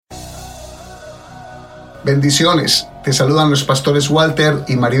Bendiciones, te saludan los pastores Walter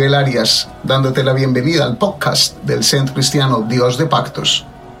y Maribel Arias, dándote la bienvenida al podcast del Centro Cristiano Dios de Pactos.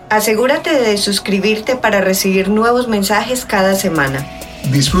 Asegúrate de suscribirte para recibir nuevos mensajes cada semana.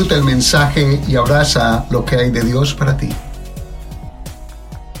 Disfruta el mensaje y abraza lo que hay de Dios para ti.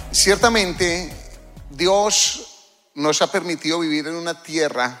 Ciertamente, Dios nos ha permitido vivir en una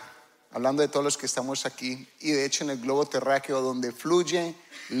tierra, hablando de todos los que estamos aquí, y de hecho en el globo terráqueo donde fluye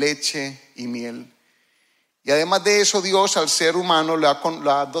leche y miel. Y además de eso, Dios al ser humano lo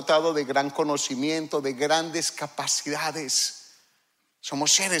ha dotado de gran conocimiento, de grandes capacidades.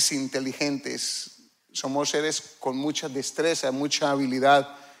 Somos seres inteligentes, somos seres con mucha destreza, mucha habilidad.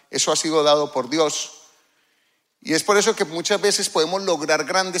 Eso ha sido dado por Dios. Y es por eso que muchas veces podemos lograr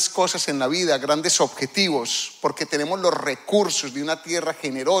grandes cosas en la vida, grandes objetivos, porque tenemos los recursos de una tierra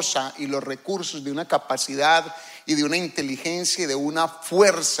generosa y los recursos de una capacidad y de una inteligencia y de una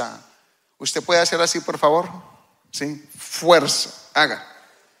fuerza. ¿Usted puede hacer así, por favor? Sí, fuerza, haga.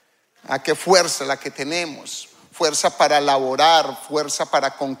 ¿A qué fuerza la que tenemos? Fuerza para laborar, fuerza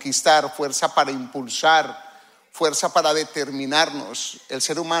para conquistar, fuerza para impulsar, fuerza para determinarnos. El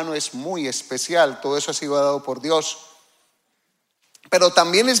ser humano es muy especial, todo eso ha sido dado por Dios. Pero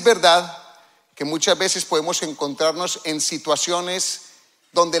también es verdad que muchas veces podemos encontrarnos en situaciones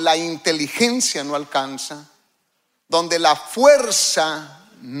donde la inteligencia no alcanza, donde la fuerza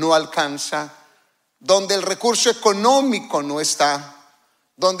no alcanza, donde el recurso económico no está,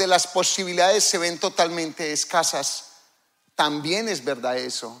 donde las posibilidades se ven totalmente escasas. También es verdad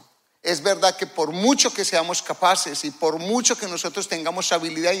eso. Es verdad que por mucho que seamos capaces y por mucho que nosotros tengamos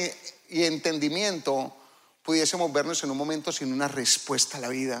habilidad y entendimiento, pudiésemos vernos en un momento sin una respuesta a la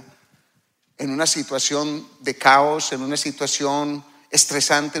vida, en una situación de caos, en una situación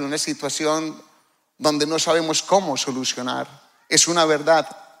estresante, en una situación donde no sabemos cómo solucionar. Es una verdad.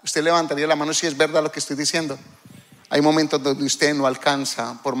 Usted levantaría la mano si es verdad lo que estoy diciendo. Hay momentos donde usted no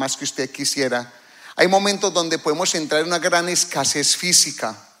alcanza, por más que usted quisiera. Hay momentos donde podemos entrar en una gran escasez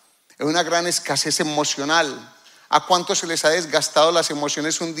física, en una gran escasez emocional. ¿A cuántos se les ha desgastado las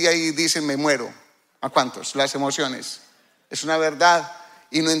emociones un día y dicen me muero? ¿A cuántos? Las emociones. Es una verdad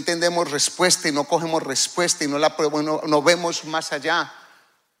y no entendemos respuesta y no cogemos respuesta y no vemos más allá,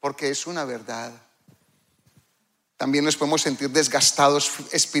 porque es una verdad. También nos podemos sentir desgastados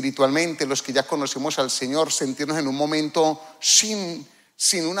espiritualmente, los que ya conocemos al Señor, sentirnos en un momento sin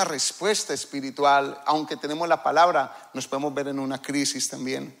una respuesta espiritual. Aunque tenemos la palabra, nos podemos ver en una crisis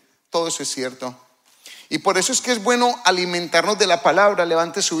también. Todo eso es cierto. Y por eso es que es bueno alimentarnos de la palabra.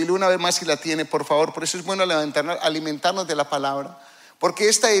 Levante su Biblia una vez más si la tiene, por favor. Por eso es bueno alimentarnos de la palabra. Porque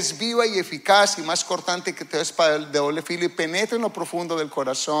esta es viva y eficaz y más cortante que toda espada de doble filo y penetra en lo profundo del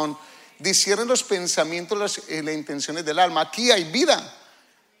corazón. Discierne los pensamientos y las intenciones del alma. Aquí hay vida.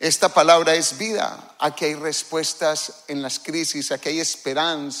 Esta palabra es vida. Aquí hay respuestas en las crisis. Aquí hay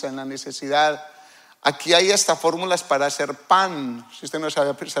esperanza en la necesidad. Aquí hay hasta fórmulas para hacer pan. Si usted no sabe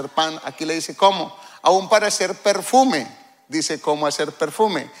hacer pan, aquí le dice cómo. Aún para hacer perfume. Dice cómo hacer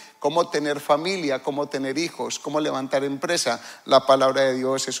perfume. Cómo tener familia, cómo tener hijos, cómo levantar empresa. La palabra de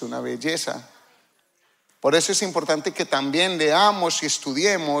Dios es una belleza. Por eso es importante que también leamos y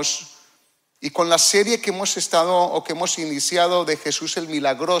estudiemos. Y con la serie que hemos estado o que hemos iniciado de Jesús el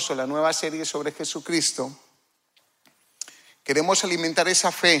Milagroso, la nueva serie sobre Jesucristo, queremos alimentar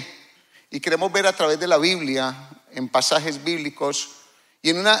esa fe y queremos ver a través de la Biblia, en pasajes bíblicos y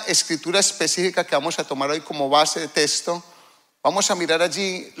en una escritura específica que vamos a tomar hoy como base de texto, vamos a mirar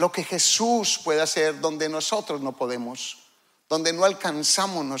allí lo que Jesús puede hacer donde nosotros no podemos, donde no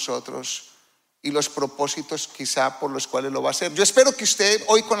alcanzamos nosotros. Y los propósitos quizá por los cuales lo va a hacer. Yo espero que usted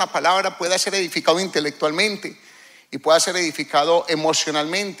hoy con la palabra pueda ser edificado intelectualmente y pueda ser edificado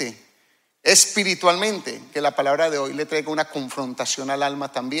emocionalmente, espiritualmente, que la palabra de hoy le traiga una confrontación al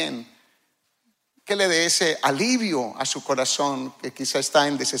alma también, que le dé ese alivio a su corazón que quizá está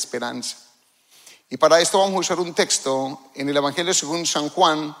en desesperanza. Y para esto vamos a usar un texto en el Evangelio según San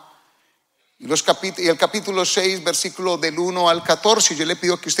Juan, y el capítulo 6, versículo del 1 al 14. Yo le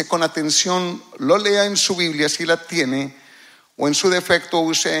pido que usted con atención lo lea en su Biblia si la tiene, o en su defecto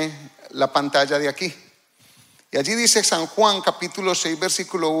use la pantalla de aquí. Y allí dice San Juan capítulo 6,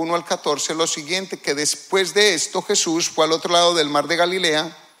 versículo 1 al 14 lo siguiente: que después de esto Jesús fue al otro lado del mar de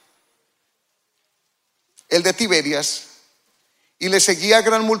Galilea, el de Tiberias, y le seguía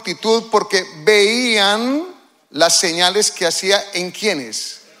gran multitud porque veían las señales que hacía en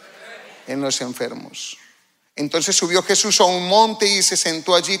quienes, en los enfermos. Entonces subió Jesús a un monte y se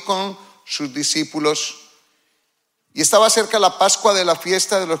sentó allí con sus discípulos. Y estaba cerca la Pascua de la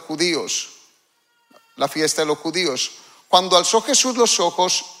fiesta de los judíos. La fiesta de los judíos. Cuando alzó Jesús los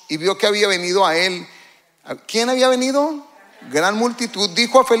ojos y vio que había venido a él ¿Quién había venido? Gran multitud.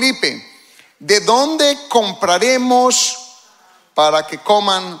 Dijo a Felipe: ¿de dónde compraremos para que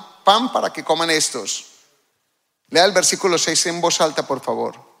coman pan, para que coman estos? Lea el versículo 6 en voz alta, por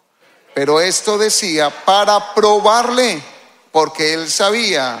favor. Pero esto decía para probarle, porque él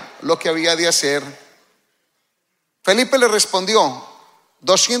sabía lo que había de hacer. Felipe le respondió: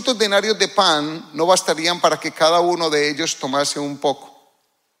 200 denarios de pan no bastarían para que cada uno de ellos tomase un poco.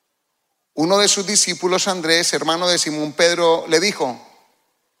 Uno de sus discípulos, Andrés, hermano de Simón Pedro, le dijo: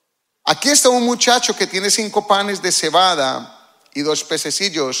 aquí está un muchacho que tiene 5 panes de cebada y 2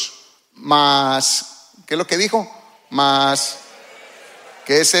 pececillos, más, ¿qué es lo que dijo? Más,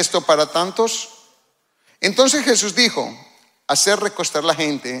 ¿qué es esto para tantos? Entonces Jesús dijo: hacer recostar la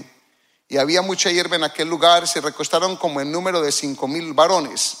gente. Y había mucha hierba en aquel lugar, se recostaron como en número de 5,000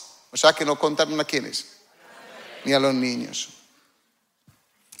 varones. O sea que no contaron a quiénes, ni a los niños.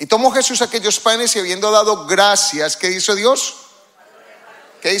 Y tomó Jesús aquellos panes y habiendo dado gracias, ¿qué hizo Dios?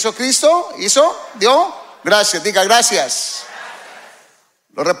 ¿Qué hizo Cristo? Dio gracias, diga gracias.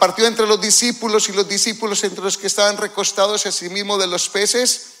 Lo repartió entre los discípulos y los discípulos entre los que estaban recostados, asimismo de los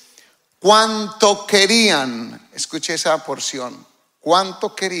peces, cuanto querían. Escuche esa porción,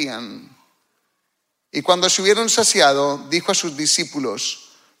 cuanto querían. Y cuando se hubieron saciado, dijo a sus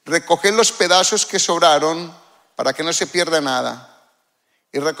discípulos: recoged los pedazos que sobraron para que no se pierda nada.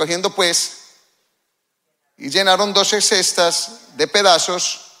 Y recogiendo pues, y llenaron 12 cestas de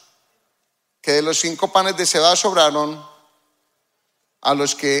pedazos que de los 5 panes de cebada sobraron a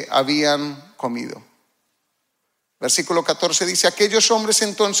los que habían comido. Versículo 14 dice: aquellos hombres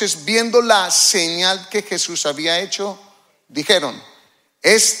entonces, viendo la señal que Jesús había hecho, dijeron: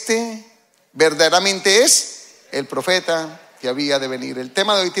 este verdaderamente es el profeta que había de venir. El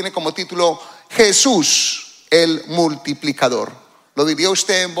tema de hoy tiene como título: Jesús el multiplicador. ¿Lo diría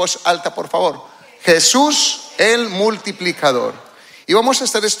usted en voz alta, por favor? Jesús el multiplicador. Y vamos a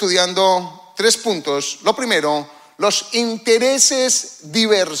estar estudiando 3 puntos. Lo primero, los intereses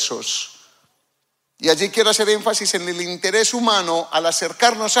diversos. Y allí quiero hacer énfasis en el interés humano al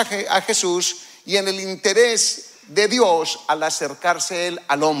acercarnos a Jesús y en el interés de Dios al acercarse Él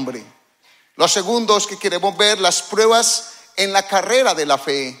al hombre. Los segundos que queremos ver, las pruebas en la carrera de la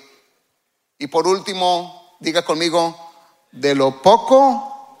fe. Y por último, diga conmigo: de lo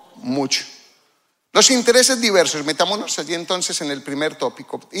poco, mucho. Los intereses diversos. Metámonos allí entonces en el primer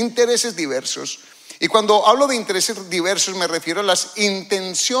tópico. Intereses diversos. Y cuando hablo de intereses diversos me refiero a las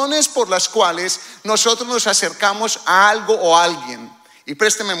intenciones por las cuales nosotros nos acercamos a algo o a alguien. Y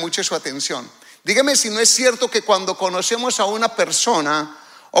présteme mucho su atención. Dígame si no es cierto que cuando conocemos a una persona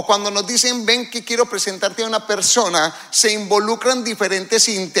o cuando nos dicen ven que quiero presentarte a una persona, se involucran diferentes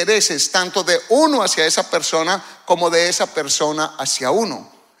intereses, tanto de uno hacia esa persona como de esa persona hacia uno.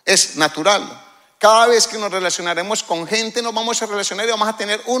 Es natural. Cada vez que nos relacionaremos con gente nos vamos a relacionar y vamos a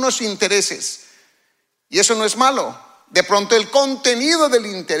tener unos intereses. Y eso no es malo. De pronto el contenido del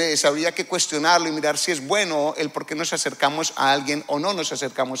interés habría que cuestionarlo y mirar si es bueno el por qué nos acercamos a alguien o no nos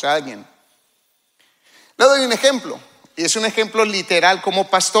acercamos a alguien. Le doy un ejemplo. Y es un ejemplo literal como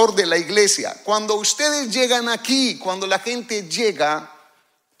pastor de la iglesia. Cuando ustedes llegan aquí, cuando la gente llega,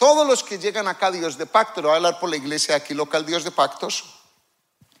 todos los que llegan acá a Dios de Pacto, le voy a hablar por la iglesia aquí local Dios de Pactos,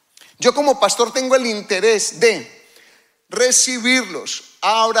 yo como pastor tengo el interés de recibirlos,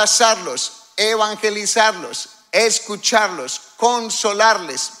 abrazarlos, evangelizarlos, escucharlos,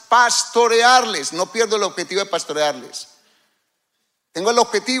 consolarles, pastorearles. No pierdo el objetivo de pastorearles. Tengo el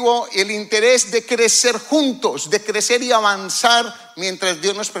objetivo y el interés de crecer juntos, de crecer y avanzar mientras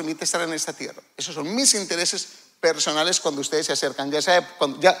Dios nos permite estar en esta tierra. Esos son mis intereses personales cuando ustedes se acercan.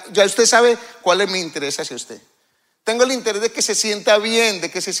 Ya usted sabe cuál es mi interés hacia usted. Tengo el interés de que se sienta bien, de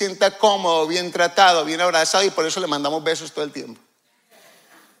que se sienta cómodo, bien tratado, bien abrazado, y por eso le mandamos besos todo el tiempo.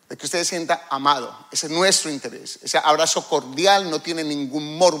 De que usted se sienta amado. Ese es nuestro interés. Ese abrazo cordial no tiene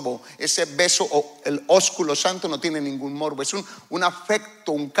ningún morbo. Ese beso o el ósculo santo no tiene ningún morbo. Es un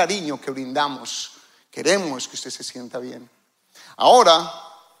afecto, un cariño que brindamos. Queremos que usted se sienta bien. Ahora,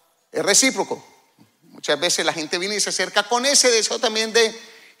 es recíproco. Muchas veces la gente viene y se acerca con ese deseo también de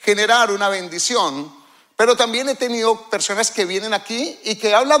generar una bendición. Pero también he tenido personas que vienen aquí y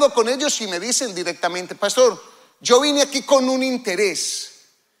que he hablado con ellos y me dicen directamente: pastor, yo vine aquí con un interés.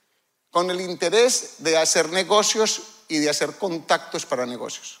 Con el interés de hacer negocios y de hacer contactos para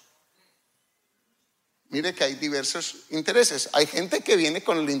negocios. Mire que hay diversos intereses. Hay gente que viene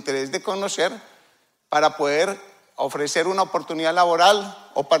con el interés de conocer para poder ofrecer una oportunidad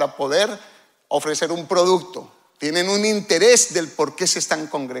laboral o para poder ofrecer un producto. Tienen un interés del por qué se están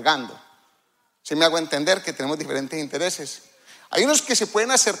congregando. ¿Sí me hago entender que tenemos diferentes intereses? Hay unos que se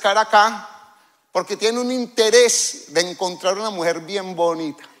pueden acercar acá porque tienen un interés de encontrar una mujer bien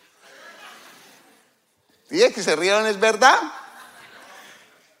bonita. Dije que se rieron, es verdad.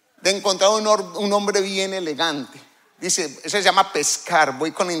 De encontrar un hombre bien elegante. Dice, eso se llama pescar,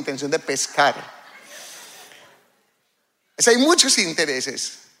 voy con la intención de pescar. Hay muchos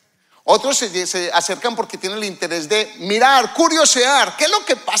intereses. Otros se acercan porque tienen el interés de mirar, curiosear. ¿Qué es lo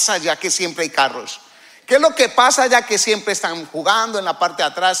que pasa allá que siempre hay carros? ¿Qué es lo que pasa allá que siempre están jugando en la parte de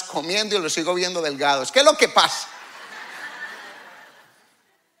atrás, comiendo y los sigo viendo delgados? ¿Qué es lo que pasa?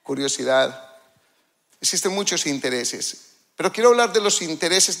 Curiosidad. Existen muchos intereses. Pero quiero hablar de los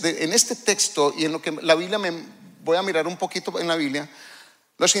intereses en este texto y en lo que la Biblia voy a mirar un poquito en la Biblia.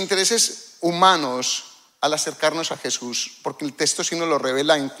 Los intereses humanos al acercarnos a Jesús, porque el texto sí nos lo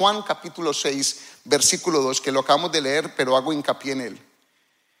revela en Juan capítulo 6, versículo 2, que lo acabamos de leer, pero hago hincapié en él.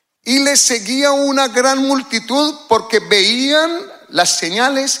 Y le seguía una gran multitud porque veían las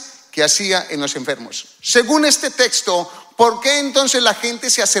señales que hacía en los enfermos. Según este texto, ¿por qué entonces la gente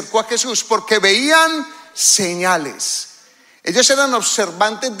se acercó a Jesús? Porque veían señales. Ellos eran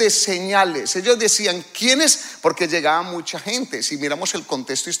observantes de señales. Ellos decían, ¿quiénes? Porque llegaba mucha gente. Si miramos el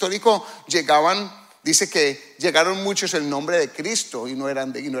contexto histórico, dice que llegaron muchos en nombre de Cristo y no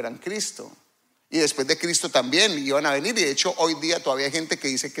eran Cristo. Y después de Cristo también iban a venir. Y de hecho hoy día todavía hay gente que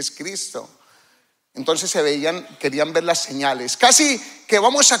dice que es Cristo. Entonces querían ver las señales. Casi que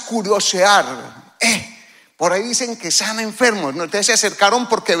vamos a curiosear. Por ahí dicen que sana enfermos. Entonces se acercaron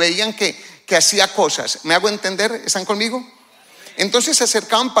porque veían que hacía cosas. ¿Me hago entender? ¿Están conmigo? Entonces se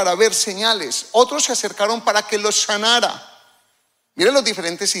acercaban para ver señales. Otros se acercaron para que los sanara. Miren los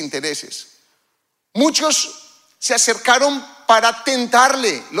diferentes intereses. Muchos se acercaron para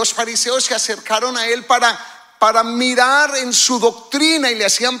tentarle. Los fariseos se acercaron a él para mirar en su doctrina y le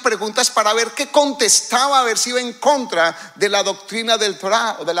hacían preguntas para ver qué contestaba, a ver si iba en contra de la doctrina del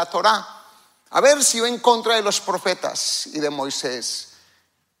Torá o de la Torá, a ver si iba en contra de los profetas y de Moisés.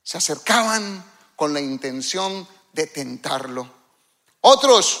 Se acercaban con la intención de tentarlo.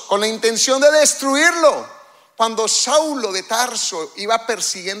 Otros con la intención de destruirlo. Cuando Saulo de Tarso iba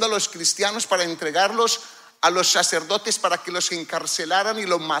persiguiendo a los cristianos para entregarlos a los sacerdotes para que los encarcelaran y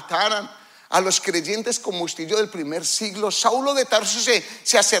los mataran, a los creyentes combustible del primer siglo, Saulo de Tarso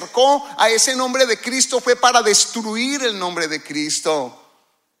se acercó a ese nombre de Cristo, fue para destruir el nombre de Cristo.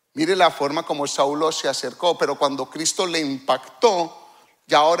 Mire la forma como Saulo se acercó, pero cuando Cristo le impactó,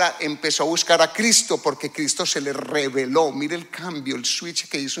 y ahora empezó a buscar a Cristo porque Cristo se le reveló. Mire el cambio, el switch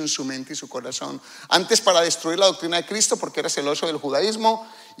que hizo en su mente y su corazón. Antes para destruir la doctrina de Cristo porque era celoso del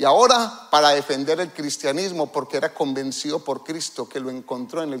judaísmo, y ahora para defender el cristianismo porque era convencido por Cristo, que lo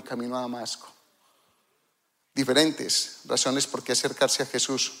encontró en el camino a Damasco. Diferentes razones por qué acercarse a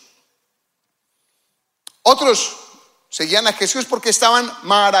Jesús. Otros seguían a Jesús porque estaban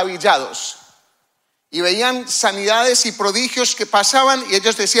maravillados y veían sanidades y prodigios que pasaban y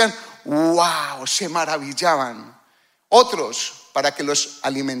ellos decían, wow, se maravillaban. Otros para que los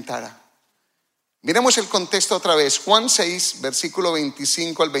alimentara. Miremos el contexto otra vez. Juan 6, versículo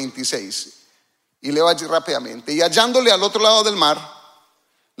 25 al 26. Y leo allí rápidamente. Y hallándole al otro lado del mar,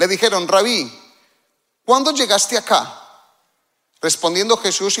 le dijeron, Rabí, ¿cuándo llegaste acá? Respondiendo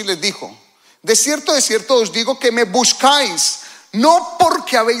Jesús y les dijo, de cierto os digo que me buscáis, no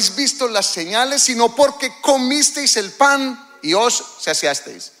porque habéis visto las señales, sino porque comisteis el pan y os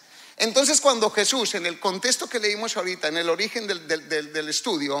saciasteis. Entonces cuando Jesús, en el contexto que leímos ahorita, en el origen del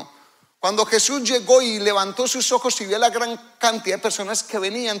estudio, cuando Jesús llegó y levantó sus ojos y vio la gran cantidad de personas que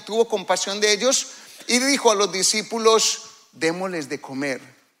venían, tuvo compasión de ellos y dijo a los discípulos, démosles de comer.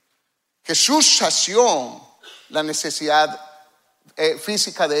 Jesús sació la necesidad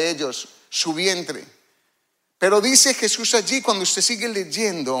física de ellos, su vientre. Pero dice Jesús allí, cuando usted sigue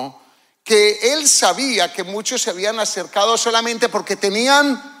leyendo, que él sabía que muchos se habían acercado solamente porque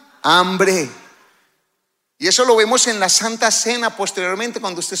tenían hambre. Y eso lo vemos en la Santa Cena posteriormente.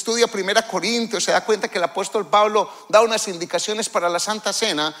 Cuando usted estudia 1 Corintios, se da cuenta que el apóstol Pablo da unas indicaciones para la Santa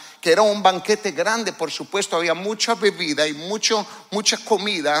Cena, que era un banquete grande, por supuesto, había mucha bebida y mucha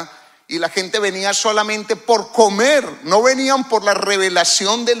comida, y la gente venía solamente por comer, no venían por la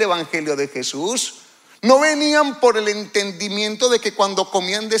revelación del evangelio de Jesús. No venían por el entendimiento de que cuando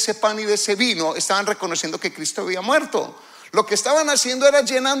comían de ese pan y de ese vino estaban reconociendo que Cristo había muerto. Lo que estaban haciendo era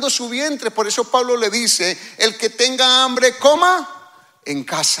llenando su vientre. Por eso Pablo le dice, el que tenga hambre coma en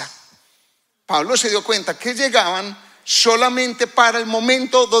casa. Pablo se dio cuenta que llegaban solamente para el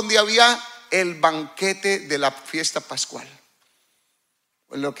momento donde había el banquete de la fiesta pascual,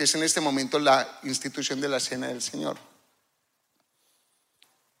 lo que es en este momento la institución de la Cena del Señor.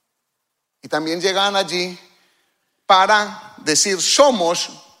 Y también llegaban allí para decir,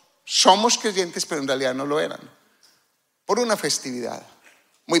 somos somos creyentes, pero en realidad no lo eran, por una festividad.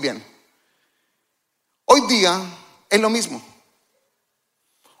 Muy bien. Hoy día es lo mismo.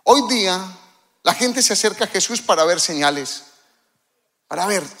 Hoy día la gente se acerca a Jesús para ver señales, para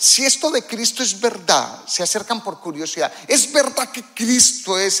ver si esto de Cristo es verdad. Se acercan por curiosidad. Es verdad que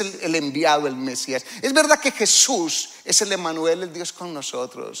Cristo es el enviado, el Mesías. Es verdad que Jesús es el Emmanuel, el Dios con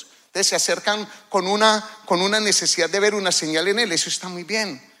nosotros. Entonces se acercan con una necesidad de ver una señal en Él. Eso está muy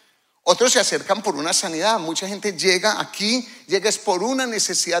bien. Otros se acercan por una sanidad. Mucha gente llega es por una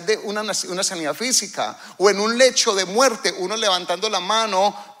necesidad de una sanidad física, o en un lecho de muerte, uno levantando la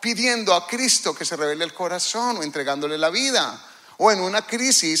mano pidiendo a Cristo que se revele el corazón, o entregándole la vida, o en una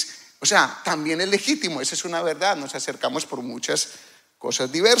crisis. O sea, también es legítimo, esa es una verdad. Nos acercamos por muchas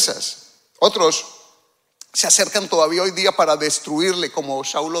cosas diversas. Otros se acercan todavía hoy día para destruirle, como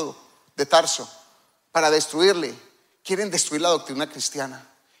Saulo de Tarso, para destruirle. Quieren destruir la doctrina cristiana.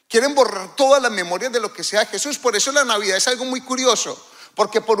 Quieren borrar toda la memoria de lo que sea Jesús. Por eso la Navidad es algo muy curioso,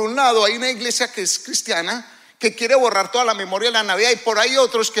 porque por un lado hay una iglesia que es cristiana, que quiere borrar toda la memoria de la Navidad, y por ahí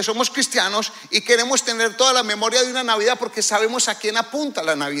otros que somos cristianos y queremos tener toda la memoria de una Navidad porque sabemos a quién apunta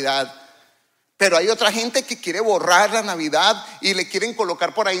la Navidad. Pero hay otra gente que quiere borrar la Navidad y le quieren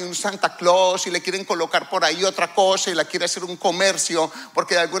colocar por ahí un Santa Claus, y le quieren colocar por ahí otra cosa, y la quiere hacer un comercio,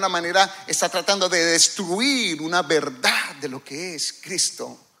 porque de alguna manera está tratando de destruir una verdad de lo que es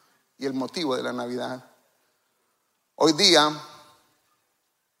Cristo y el motivo de la Navidad. Hoy día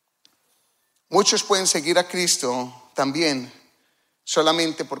muchos pueden seguir a Cristo también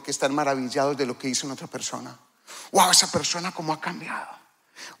solamente porque están maravillados de lo que hizo en otra persona. Wow, esa persona cómo ha cambiado.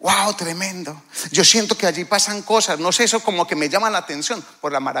 Wow, tremendo. Yo siento que allí pasan cosas, no sé, eso como que me llama la atención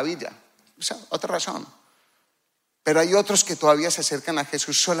por la maravilla. O sea, otra razón. Pero hay otros que todavía se acercan a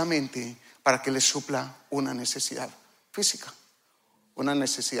Jesús solamente para que les supla una necesidad física, una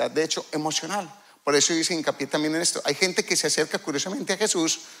necesidad, de hecho, emocional. Por eso hice hincapié también en esto. Hay gente que se acerca curiosamente a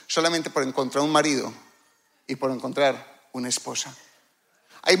Jesús solamente por encontrar un marido y por encontrar una esposa.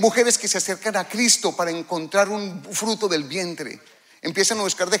 Hay mujeres que se acercan a Cristo para encontrar un fruto del vientre. Empiezan a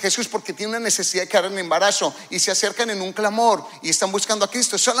buscar de Jesús porque tienen una necesidad de quedar en embarazo, y se acercan en un clamor y están buscando a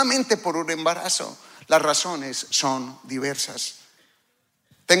Cristo solamente por un embarazo. Las razones son diversas.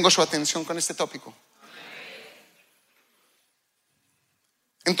 ¿Tengo su atención con este tópico?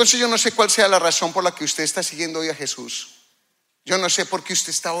 Entonces yo no sé cuál sea la razón por la que usted está siguiendo hoy a Jesús. Yo no sé por qué usted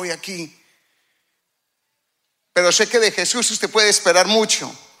está hoy aquí. Pero sé que de Jesús usted puede esperar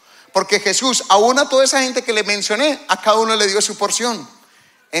mucho. Porque Jesús, aún a toda esa gente que le mencioné, a cada uno le dio su porción,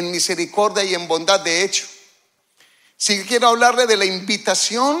 en misericordia y en bondad. De hecho, sí quiero hablarle de la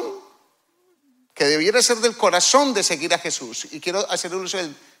invitación que debiera ser del corazón de seguir a Jesús. Y quiero hacer uso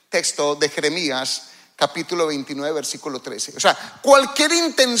del texto de Jeremías, capítulo 29, versículo 13. O sea, cualquier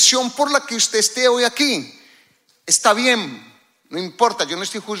intención por la que usted esté hoy aquí está bien, no importa, yo no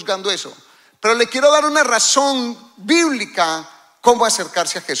estoy juzgando eso. Pero le quiero dar una razón bíblica cómo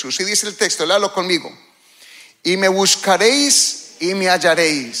acercarse a Jesús. Y dice el texto, léalo conmigo: y me buscaréis y me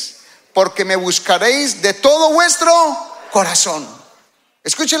hallaréis, porque me buscaréis de todo vuestro corazón.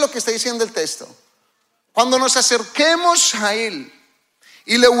 Escuchen lo que está diciendo el texto. Cuando nos acerquemos a Él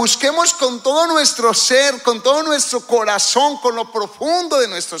y le busquemos con todo nuestro ser, con todo nuestro corazón, con lo profundo de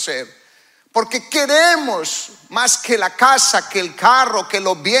nuestro ser, porque queremos más que la casa, que el carro, que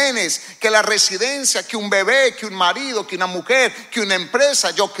los bienes, que la residencia, que un bebé, que un marido, que una mujer, que una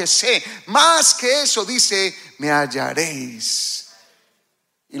empresa, yo qué sé. Más que eso, dice, me hallaréis.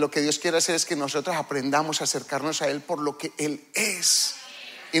 Y lo que Dios quiere hacer es que nosotros aprendamos a acercarnos a Él por lo que Él es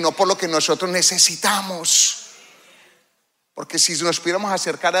y no por lo que nosotros necesitamos. Porque si nos pudiéramos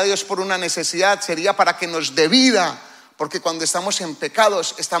acercar a Dios por una necesidad, sería para que nos dé vida. Porque cuando estamos en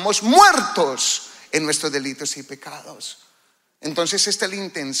pecados, estamos muertos en nuestros delitos y pecados. Entonces esta es la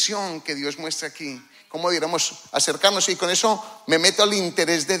intención que Dios muestra aquí. ¿Cómo diríamos acercarnos? Y con eso me meto al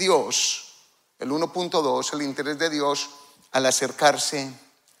interés de Dios. El 1.2, el interés de Dios al acercarse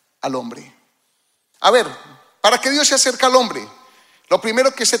al hombre. A ver, ¿para qué Dios se acerca al hombre? Lo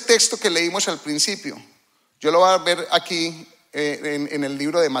primero, que ese texto que leímos al principio, yo lo voy a ver aquí en el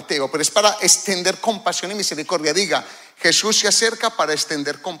libro de Mateo, pero es para extender compasión y misericordia. Diga, Jesús se acerca para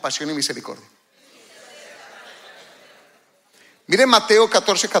extender compasión y misericordia. Miren Mateo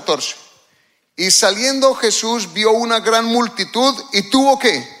 14:14. Y saliendo Jesús vio una gran multitud y tuvo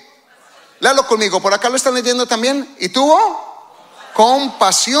 ¿qué? Léalo conmigo, por acá lo están leyendo también. Y tuvo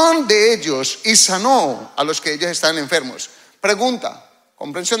compasión de ellos y sanó a los que ellos estaban enfermos. Pregunta,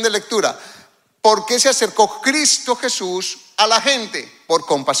 comprensión de lectura: ¿por qué se acercó Cristo Jesús a la gente? Por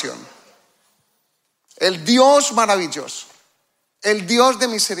compasión. El Dios maravilloso, El Dios de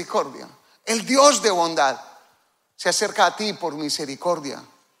misericordia, el Dios de bondad, se acerca a ti por misericordia,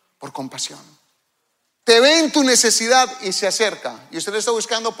 por compasión. Te ve en tu necesidad y se acerca. Y usted lo está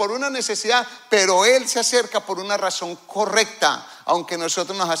buscando por una necesidad, pero Él se acerca por una razón correcta, aunque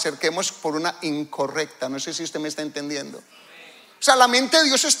nosotros nos acerquemos por una incorrecta. No sé si usted me está entendiendo. O sea, la mente de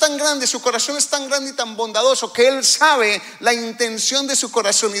Dios es tan grande, su corazón es tan grande y tan bondadoso que Él sabe la intención de su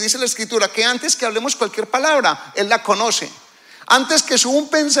corazón. Y dice la Escritura que antes que hablemos cualquier palabra, Él la conoce. Antes que suba un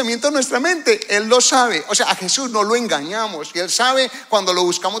pensamiento a nuestra mente, Él lo sabe. O sea, a Jesús no lo engañamos. Y Él sabe cuando lo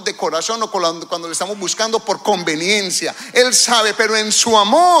buscamos de corazón o cuando lo estamos buscando por conveniencia. Él sabe, pero en su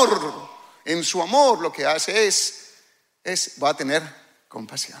amor lo que hace es va a tener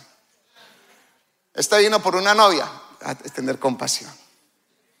compasión. Está vino por una novia, a tener compasión.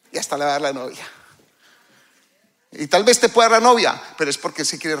 Y hasta le va a dar la novia. Y tal vez te pueda dar la novia, pero es porque Él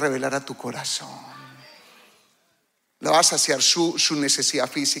se quiere revelar a tu corazón. Le va a saciar su necesidad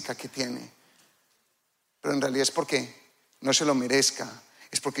física que tiene. Pero en realidad es porque no se lo merezca.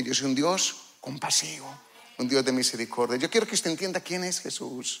 Es porque yo soy un Dios compasivo, un Dios de misericordia. Yo quiero que usted entienda quién es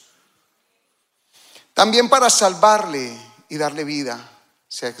Jesús. También para salvarle y darle vida,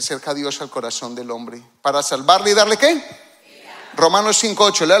 se acerca Dios al corazón del hombre. Para salvarle y darle ¿qué? Vida. Romanos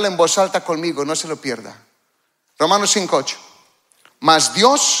 5:8, léalo en voz alta conmigo, no se lo pierda. Romanos 5:8. Mas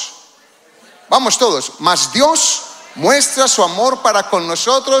Dios, vamos todos, mas Dios muestra su amor para con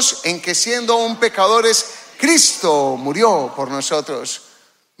nosotros en que siendo aún pecadores, Cristo murió por nosotros.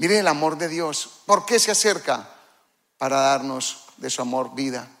 Mire el amor de Dios. ¿Por qué se acerca? Para darnos de su amor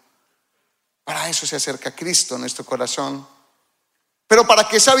vida. Para eso se acerca Cristo en nuestro corazón. Pero para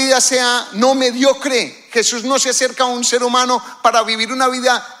que esa vida sea no mediocre, Jesús no se acerca a un ser humano para vivir una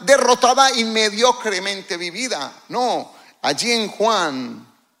vida derrotada y mediocremente vivida. No, allí en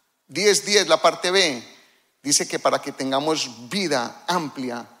Juan 10:10, la parte B, dice que para que tengamos vida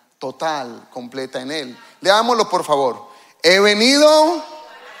amplia, total, completa en Él. Leámoslo por favor. He venido.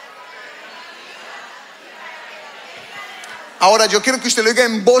 Ahora yo quiero que usted lo diga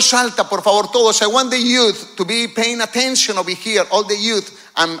en voz alta, por favor, todos. I want the youth to be paying attention over here, all the youth,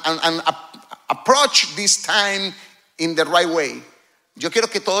 and approach this time in the right way. Yo quiero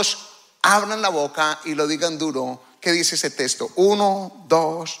que todos abran la boca y lo digan duro. ¿Qué dice ese texto? 1,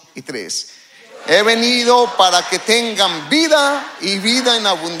 2 y 3. He venido para que tengan vida y vida en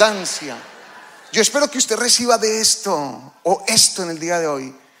abundancia. Yo espero que usted reciba de esto o esto en el día de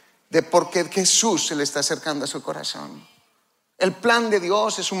hoy, de por qué Jesús se le está acercando a su corazón. El plan de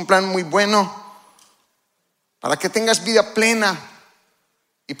Dios es un plan muy bueno para que tengas vida plena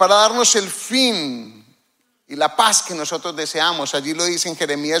y para darnos el fin y la paz que nosotros deseamos. Allí lo dice en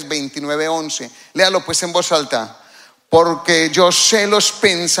Jeremías 29:11. Léalo pues en voz alta. Porque yo sé los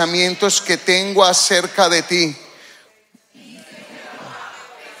pensamientos que tengo acerca de ti.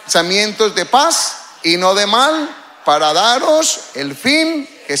 Pensamientos de paz y no de mal, para daros el fin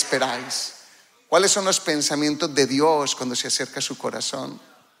que esperáis. ¿Cuáles son los pensamientos de Dios cuando se acerca a su corazón?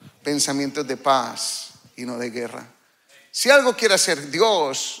 Pensamientos de paz y no de guerra. Si algo quiere hacer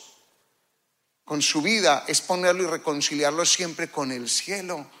Dios con su vida es ponerlo y reconciliarlo siempre con el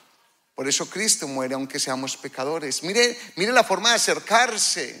cielo. Por eso Cristo muere aunque seamos pecadores. Mire la forma de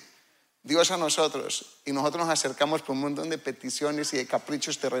acercarse Dios a nosotros. Y nosotros nos acercamos por un montón de peticiones y de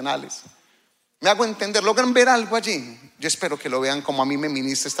caprichos terrenales. ¿Me hago entender? ¿Logran ver algo allí? Yo espero que lo vean como a mí me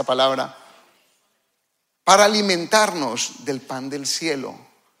ministra esta palabra. Para alimentarnos del pan del cielo.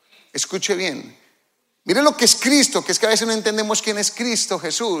 Escuche bien. Mire lo que es Cristo, que es que a veces no entendemos quién es Cristo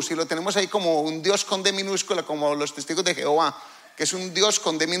Jesús. Y lo tenemos ahí como un Dios con D minúscula, como los testigos de Jehová, que es un Dios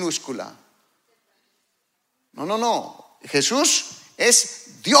con D minúscula. No. Jesús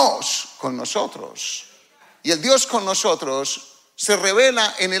es Dios con nosotros. Y el Dios con nosotros se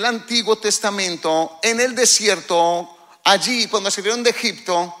revela en el Antiguo Testamento, en el desierto, allí cuando salieron de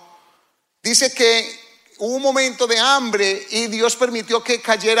Egipto. Dice que hubo un momento de hambre y Dios permitió que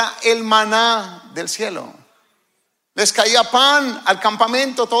cayera el maná del cielo. Les caía pan al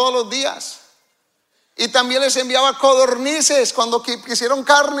campamento todos los días. Y también les enviaba codornices cuando quisieron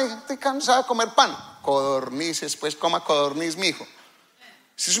carne. Estoy cansada de comer pan. Codornices, pues coma codorniz, mi hijo.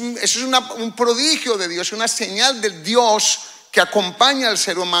 Eso es un prodigio de Dios, una señal de Dios que acompaña al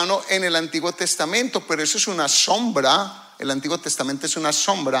ser humano en el Antiguo Testamento. Pero eso es una sombra. El Antiguo Testamento es una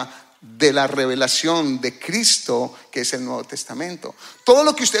sombra de la revelación de Cristo, que es el Nuevo Testamento. Todo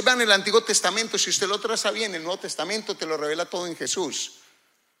lo que usted ve en el Antiguo Testamento, si usted lo traza bien, el Nuevo Testamento te lo revela todo en Jesús.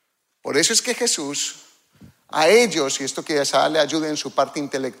 Por eso es que Jesús, a ellos, y esto que ya le ayuda en su parte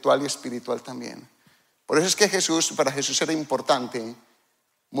intelectual y espiritual también, por eso es que para Jesús era importante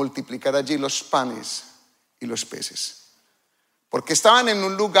multiplicar allí los panes y los peces. porque estaban en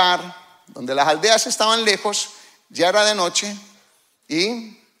un lugar donde las aldeas estaban lejos, ya era de noche,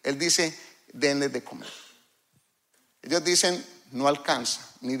 y él dice, denles de comer. Ellos dicen, no alcanza,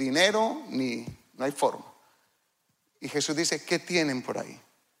 ni dinero, ni no hay forma. Y Jesús dice, ¿qué tienen por ahí?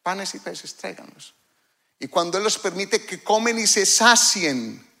 Panes y peces, tráiganlos. Y cuando Él los permite que comen y se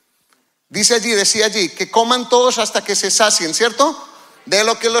sacien, decía allí, que coman todos hasta que se sacien, ¿cierto? De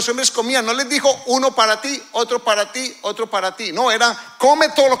lo que los hombres comían. No les dijo uno para ti, otro para ti, otro para ti. No, era come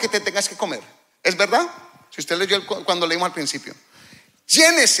todo lo que te tengas que comer. ¿Es verdad? Si usted leyó cuando leímos al principio.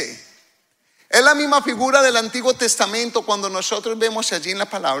 Llénese. Es la misma figura del Antiguo Testamento cuando nosotros vemos allí en la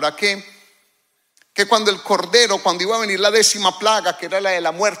palabra que cuando el Cordero, cuando iba a venir la 10ª plaga, que era la de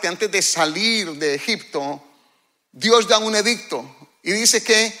la muerte, antes de salir de Egipto, Dios da un edicto y dice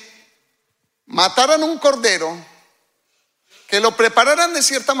que mataran un cordero, que lo prepararan de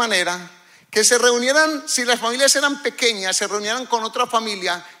cierta manera, que se reunieran, si las familias eran pequeñas, se reunieran con otra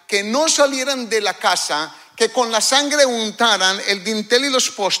familia, que no salieran de la casa, que con la sangre untaran el dintel y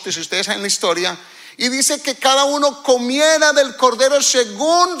los postes, si ustedes saben la historia, y dice que cada uno comiera del cordero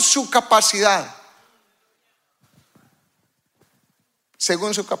según su capacidad.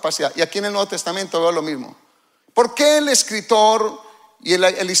 Según su capacidad. Y aquí en el Nuevo Testamento veo lo mismo. ¿Por qué el escritor y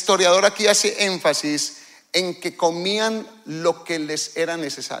el historiador aquí hace énfasis en que comían lo que les era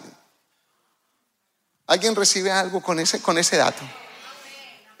necesario? ¿Alguien recibe algo con ese dato?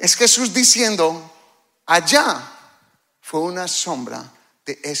 Es Jesús diciendo, allá fue una sombra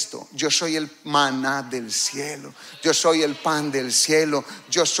de esto. Yo soy el maná del cielo, yo soy el pan del cielo,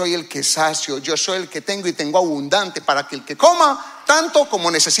 yo soy el que sacio, yo soy el que tengo y tengo abundante para que el que coma tanto como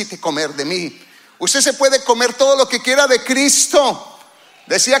necesite comer de mí. Usted se puede comer todo lo que quiera de Cristo.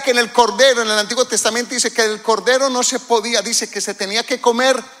 Decía que en el cordero, en el Antiguo Testamento dice que el cordero no se podía, dice que se tenía que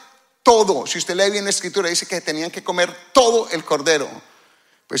comer todo. Si usted lee bien la escritura, dice que tenían que comer todo el cordero.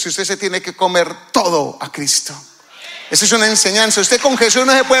 Pues usted se tiene que comer todo a Cristo. Esa es una enseñanza. Usted con Jesús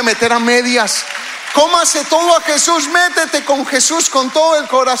no se puede meter a medias. Cómase todo a Jesús, métete con Jesús con todo el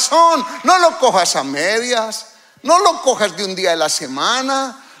corazón. No lo cojas a medias, no lo cojas de un día de la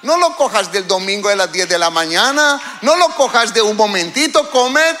semana, no lo cojas del domingo de las 10 de la mañana, no lo cojas de un momentito.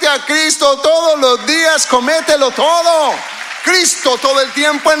 Comete a Cristo todos los días, comételo todo. Cristo todo el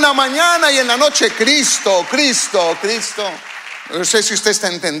tiempo, en la mañana y en la noche. Cristo, Cristo, Cristo. No sé si usted está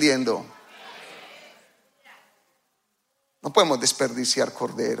entendiendo. No podemos desperdiciar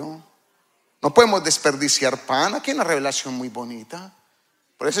cordero, no podemos desperdiciar pan. Aquí hay una revelación muy bonita.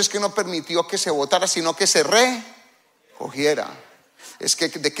 Por eso es que no permitió que se botara, sino que se recogiera. Es que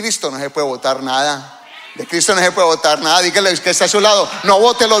de Cristo no se puede botar nada. De Cristo no se puede botar nada. Dígale que está a su lado, no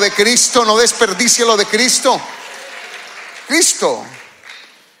bote lo de Cristo, no desperdicie lo de Cristo. Cristo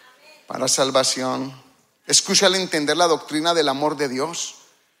para salvación. Escucha al entender la doctrina del amor de Dios.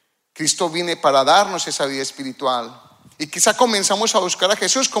 Cristo viene para darnos esa vida espiritual. Y quizá comenzamos a buscar a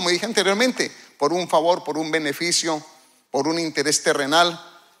Jesús, como dije anteriormente, por un favor, por un beneficio, por un interés terrenal.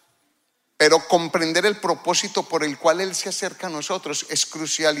 Pero comprender el propósito por el cual Él se acerca a nosotros es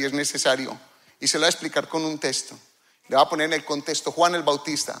crucial y es necesario. Y se lo voy a explicar con un texto. Le voy a poner en el contexto Juan el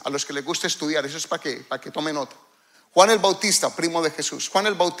Bautista. A los que les gusta estudiar, eso es para que tome nota. Juan el Bautista, primo de Jesús. Juan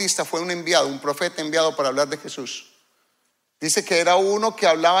el Bautista fue un enviado, un profeta enviado para hablar de Jesús. Dice que era uno que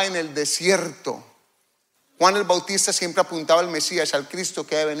hablaba en el desierto. Juan el Bautista siempre apuntaba al Mesías, al Cristo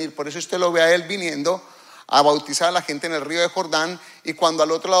que debe venir. Por eso usted lo ve a él viniendo a bautizar a la gente en el río de Jordán. Y cuando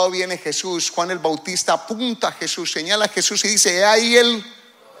al otro lado viene Jesús, Juan el Bautista apunta a Jesús, señala a Jesús y dice: he ahí el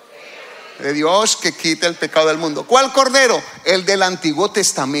de Dios que quita el pecado del mundo. ¿Cuál cordero? El del Antiguo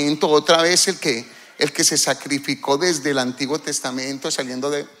Testamento. Otra vez el que se sacrificó desde el Antiguo Testamento saliendo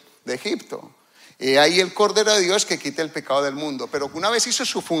de Egipto. He ahí el cordero de Dios que quita el pecado del mundo. Pero una vez hizo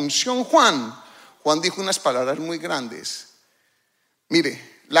su función Juan dijo unas palabras muy grandes.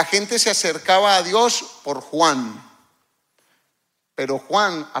 Mire, la gente se acercaba a Dios por Juan, pero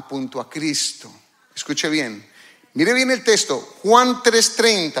Juan apuntó a Cristo. Escuche bien, mire bien el texto. Juan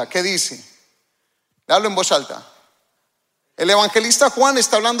 3:30, ¿qué dice? Le hablo en voz alta. El evangelista Juan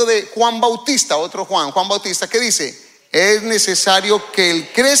está hablando de Juan Bautista, otro Juan Bautista, ¿qué dice? Es necesario que él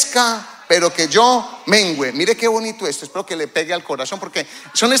crezca, pero que yo mengüe. Mire qué bonito esto. Espero que le pegue al corazón, porque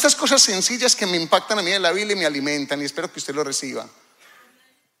son estas cosas sencillas que me impactan a mí en la Biblia y me alimentan, y espero que usted lo reciba.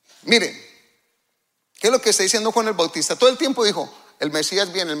 Mire, ¿qué es lo que está diciendo Juan el Bautista? Todo el tiempo dijo: el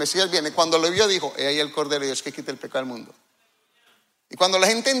Mesías viene, el Mesías viene. Cuando lo vio dijo: he ahí el cordero de Dios que quita el pecado del mundo. Y cuando la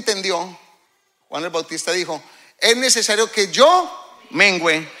gente entendió, Juan el Bautista dijo: es necesario que yo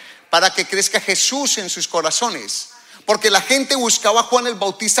mengüe para que crezca Jesús en sus corazones. Porque la gente buscaba a Juan el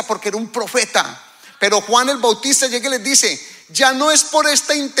Bautista porque era un profeta. Pero Juan el Bautista llega y les dice: ya no es por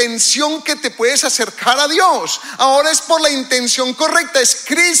esta intención que te puedes acercar a Dios. Ahora es por la intención correcta. Es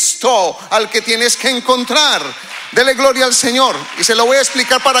Cristo al que tienes que encontrar. Dele gloria al Señor. Y se lo voy a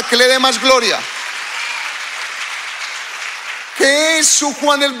explicar para que le dé más gloria. ¿Qué es su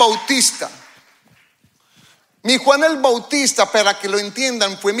Juan el Bautista? Mi Juan el Bautista, para que lo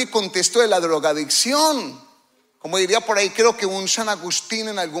entiendan, fue mi contexto de la drogadicción. Como diría por ahí, creo que un San Agustín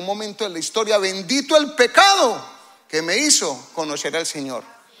en algún momento de la historia: bendito el pecado que me hizo conocer al Señor.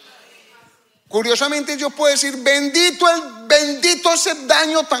 Curiosamente yo puedo decir, bendito ese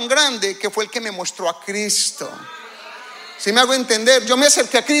daño tan grande que fue el que me mostró a Cristo. ¿Sí me hago entender? Yo me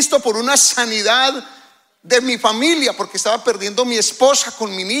acerqué a Cristo por una sanidad de mi familia, porque estaba perdiendo mi esposa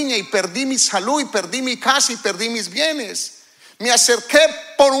con mi niña, y perdí mi salud, y perdí mi casa, y perdí mis bienes. Me acerqué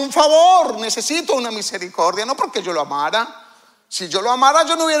por un favor. Necesito una misericordia, no porque yo lo amara. Si yo lo amara,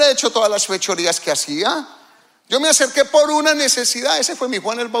 yo no hubiera hecho todas las fechorías que hacía. Yo me acerqué por una necesidad. Ese fue mi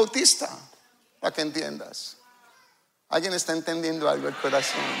Juan el Bautista, para que entiendas. ¿Alguien está entendiendo algo del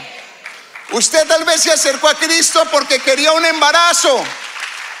corazón? Usted tal vez se acercó a Cristo porque quería un embarazo,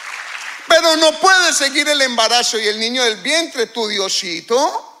 pero no puede seguir el embarazo y el niño del vientre, tu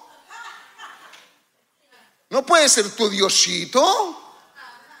Diosito. No puede ser tu Diosito.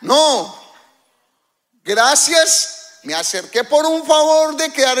 No. Gracias, me acerqué por un favor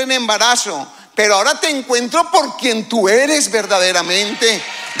de quedar en embarazo, pero ahora te encuentro por quien tú eres verdaderamente.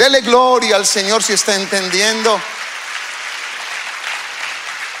 Dele gloria al Señor si está entendiendo.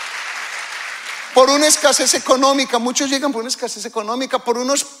 Por una escasez económica, muchos llegan por una escasez económica, por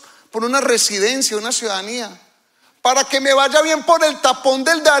una residencia, una ciudadanía, para que me vaya bien por el tapón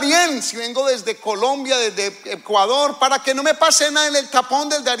del Darién. Si vengo desde Colombia, desde Ecuador, para que no me pase nada en el tapón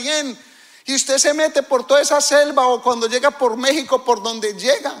del Darién. Y usted se mete por toda esa selva, o cuando llega por México, por donde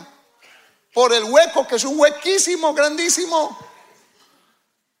llega, por el hueco, que es un huequísimo, grandísimo.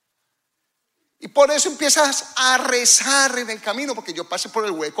 Y por eso empiezas a rezar en el camino, porque yo pasé por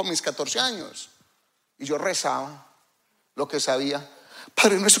el hueco a mis 14 años. Y yo rezaba lo que sabía.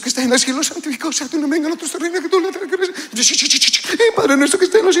 Padre nuestro que estás en los cielos, santificado sea tu nombre, venga a nosotros tu reino, que tú lo tengas. Padre nuestro que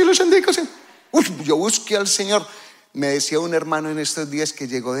estás en los cielos, santificado sea. Yo busqué al Señor. Me decía un hermano en estos días que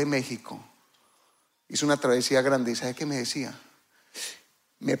llegó de México, hizo una travesía grande. ¿Y sabe qué me decía?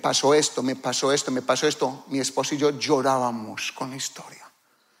 Me pasó esto, me pasó esto, me pasó esto. Mi esposo y yo llorábamos con la historia.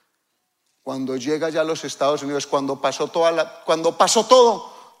 Cuando llega ya a los Estados Unidos, cuando pasó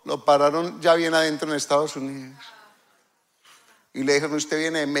todo, lo pararon ya bien adentro en Estados Unidos. Y le dijeron, ¿usted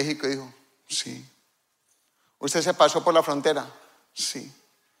viene de México? Y dijo, sí. ¿Usted se pasó por la frontera? Sí.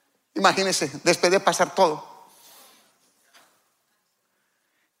 Imagínese, después de pasar todo.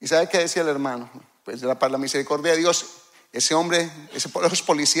 ¿Y sabe qué decía el hermano? Pues para la misericordia de Dios, ese hombre, los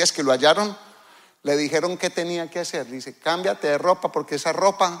policías que lo hallaron, le dijeron qué tenía que hacer. Dice, cámbiate de ropa, porque esa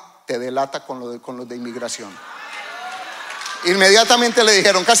ropa te delata con los de inmigración. Inmediatamente le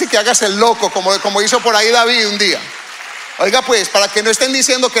dijeron, casi que hagas el loco, como hizo por ahí David un día. Oiga pues, para que no estén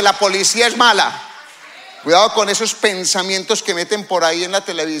diciendo que la policía es mala. Cuidado con esos pensamientos que meten por ahí en la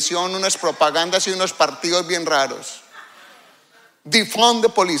televisión, unas propagandas y unos partidos bien raros. Defund the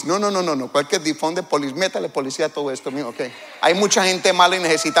police. No. Cualquier defund the police. Métale policía a todo esto, mío, ok. Hay mucha gente mala y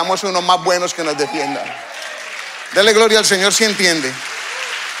necesitamos unos más buenos que nos defiendan. Dele gloria al Señor si entiende.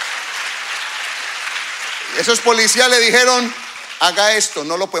 Esos policías le dijeron, haga esto,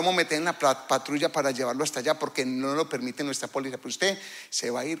 no lo podemos meter en la patrulla para llevarlo hasta allá porque no lo permite nuestra policía. Pero usted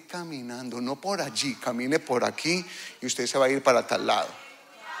se va a ir caminando, no por allí, camine por aquí y usted se va a ir para tal lado.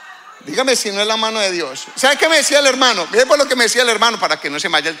 Dígame si no es la mano de Dios. ¿Sabe qué me decía el hermano? Mire por lo que me decía el hermano, para que no se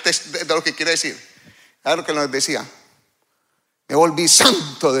me vaya el texto de lo que quiere decir. ¿Sabe lo que nos decía? Me volví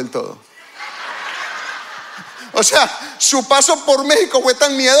santo del todo. O sea, su paso por México fue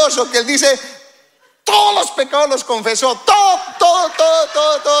tan miedoso que él dice, todos los pecados los confesó, todo.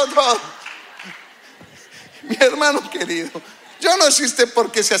 Mi hermano querido, yo no sé usted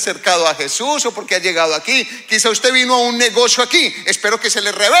por qué se ha acercado a Jesús o por qué ha llegado aquí. Quizá usted vino a un negocio aquí, espero que se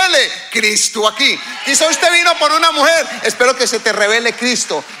le revele Cristo aquí. Quizá usted vino por una mujer, espero que se te revele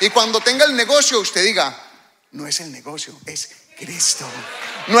Cristo. Y cuando tenga el negocio usted diga, no es el negocio, es Cristo.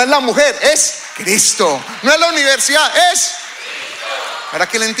 No es la mujer, es Cristo. No es la universidad, es Cristo. Para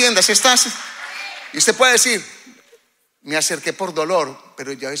que le entiendas, estás. Y usted puede decir, me acerqué por dolor,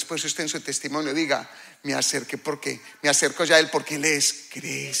 pero ya después usted en su testimonio diga, me acerqué porque me acerco ya a Él porque Él es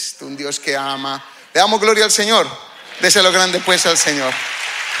Cristo, un Dios que ama. Le damos gloria al Señor. Déselo grande pues al Señor.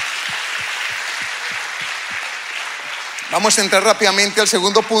 Vamos a entrar rápidamente al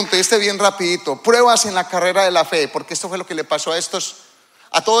segundo punto, y bien rapidito. Pruebas en la carrera de la fe, porque esto fue lo que le pasó a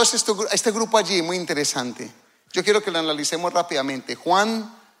este grupo allí, muy interesante. Yo quiero que lo analicemos rápidamente.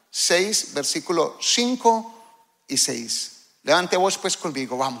 Juan 6, versículo 5 y 6. Levante voz pues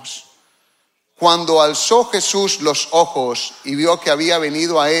conmigo, vamos. Cuando alzó Jesús los ojos y vio que había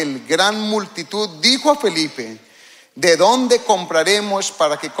venido a él gran multitud, dijo a Felipe: ¿de dónde compraremos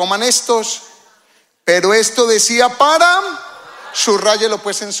para que coman estos? Pero esto decía para, subrayelo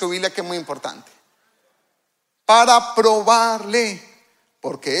pues en su Biblia, que es muy importante, para probarle,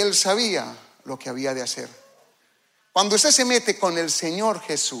 porque él sabía lo que había de hacer. Cuando usted se mete con el Señor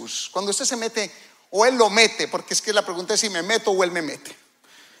Jesús, cuando usted se mete, o él lo mete, porque es que la pregunta es si me meto o él me mete.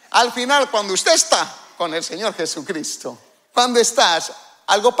 Al final, cuando usted está con el Señor Jesucristo, cuando estás,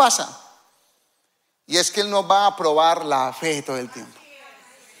 algo pasa. Y es que Él nos va a probar la fe todo el tiempo.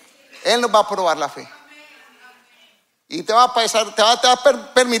 Él nos va a probar la fe. Y te va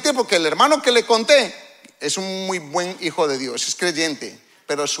a permitir, porque el hermano que le conté es un muy buen hijo de Dios, es creyente,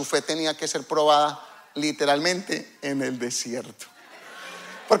 pero su fe tenía que ser probada literalmente en el desierto.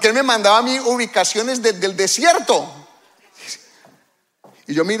 Porque él me mandaba a mí ubicaciones desde el desierto.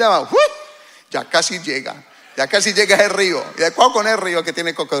 Y yo miraba, ya casi llega ese río. ¿Y de cuál con el río que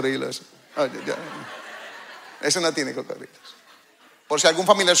tiene cocodrilos? Ese no tiene cocodrilos. Por si algún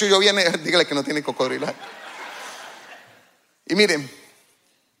familiar suyo viene, dígale que no tiene cocodrilos. Y miren,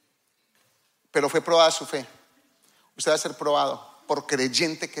 pero fue probada su fe. Usted va a ser probado, por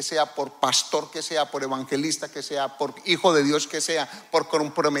creyente que sea, por pastor que sea, por evangelista que sea, por hijo de Dios que sea, por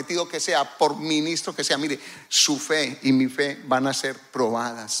comprometido que sea, por ministro que sea. Mire, su fe y mi fe van a ser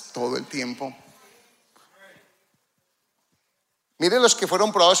probadas todo el tiempo. Mire los que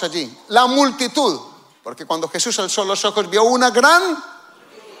fueron probados allí. La multitud, porque cuando Jesús alzó los ojos vio una gran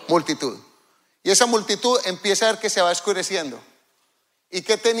multitud. Y esa multitud empieza a ver que se va oscureciendo. ¿Y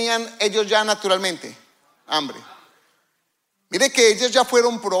qué tenían ellos ya naturalmente? Hambre. Mire que ellos ya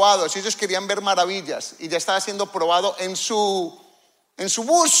fueron probados, ellos querían ver maravillas y ya estaba siendo probado en su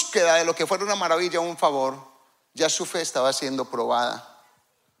búsqueda de lo que fuera una maravilla o un favor. Ya su fe estaba siendo probada.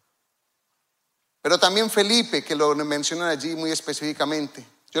 Pero también Felipe, que lo mencionan allí muy específicamente.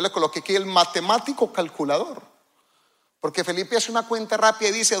 Yo le coloqué aquí el matemático calculador, porque Felipe hace una cuenta rápida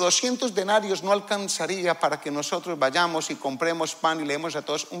y dice: 200 denarios no alcanzaría para que nosotros vayamos y compremos pan y le demos a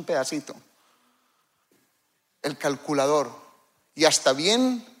todos un pedacito. El calculador. Y hasta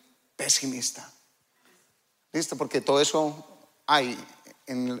bien pesimista. ¿Listo? Porque todo eso hay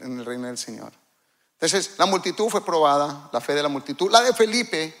en el reino del Señor. Entonces, la multitud fue probada, la fe de la multitud. La de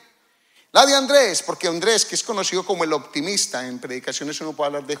Felipe, la de Andrés, porque Andrés, que es conocido como el optimista, en predicaciones uno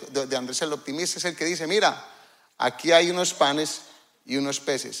puede hablar de Andrés el optimista, es el que dice: mira, aquí hay unos panes y unos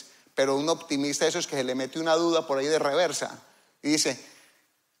peces. Pero un optimista de esos que se le mete una duda por ahí de reversa y dice: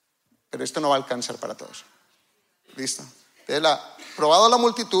 pero esto no va a alcanzar para todos. ¿Listo? Entonces, probado la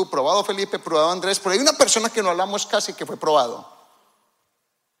multitud, probado Felipe, probado Andrés, pero hay una persona que no hablamos casi que fue probado.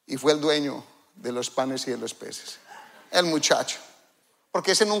 Y fue el dueño de los panes y de los peces. El muchacho.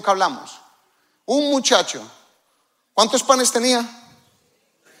 Porque ese nunca hablamos. Un muchacho. ¿Cuántos panes tenía?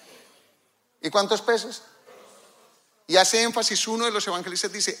 ¿Y cuántos peces? Y hace énfasis uno de los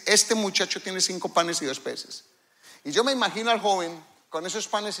evangelistas, dice: este muchacho tiene 5 panes y 2 peces. Y yo me imagino al joven con esos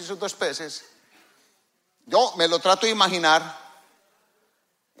panes y esos 2 peces. Yo me lo trato de imaginar,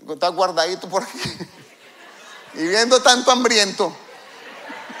 está guardadito por aquí y viendo tanto hambriento.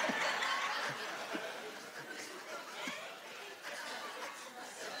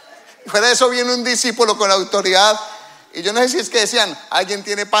 Fuera de eso viene un discípulo con autoridad y yo no sé si es que decían: alguien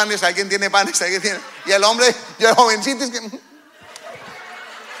tiene panes, alguien tiene panes, alguien tiene. Y el hombre, y el jovencito, es que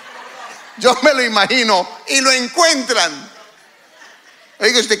yo me lo imagino y lo encuentran.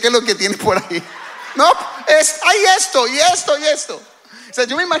 Oiga, ¿usted qué es lo que tiene por ahí? No, hay esto y esto y esto. O sea,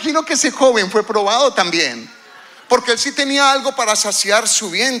 yo me imagino que ese joven fue probado también, porque él sí tenía algo para saciar su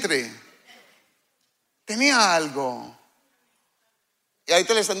vientre. Tenía algo. Y ahí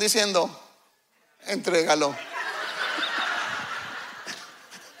te le están diciendo: entrégalo.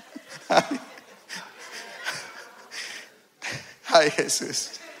 Ay, Jesús.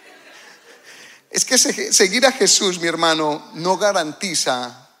 Es que seguir a Jesús, mi hermano, no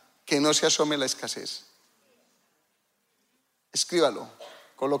garantiza que no se asome la escasez. Escríbalo,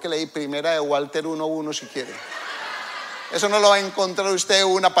 colóquele ahí, primera de Walter 1:1 si quiere. Eso no lo va a encontrar usted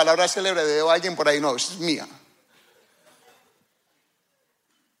una palabra célebre de alguien por ahí, no, es mía.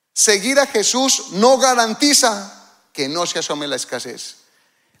 Seguir a Jesús no garantiza que no se asome la escasez.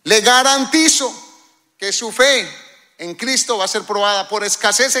 Le garantizo que su fe en Cristo va a ser probada por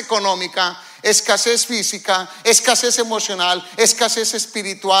escasez económica, escasez física, escasez emocional, escasez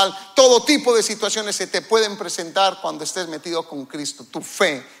espiritual. Todo tipo de situaciones se te pueden presentar cuando estés metido con Cristo. Tu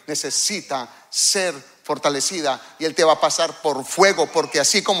fe necesita ser fortalecida y Él te va a pasar por fuego, porque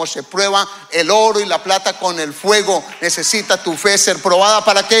así como se prueba el oro y la plata con el fuego, necesita tu fe ser probada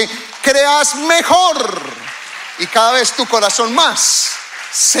para que creas mejor y cada vez tu corazón más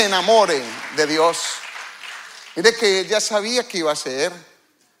se enamore de Dios. Mire que Él ya sabía que iba a ser.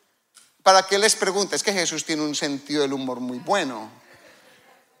 ¿Para qué les pregunta? Es que Jesús tiene un sentido del humor muy bueno,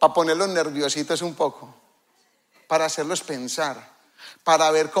 para ponerlos nerviositos un poco, para hacerlos pensar,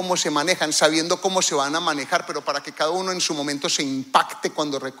 para ver cómo se manejan, sabiendo cómo se van a manejar, pero para que cada uno en su momento se impacte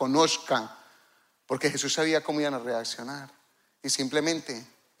cuando reconozca, porque Jesús sabía cómo iban a reaccionar y simplemente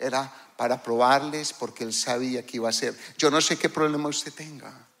era para probarles, porque Él sabía que iba a ser. Yo no sé qué problema usted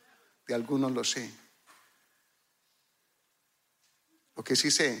tenga, de algunos lo sé. Lo que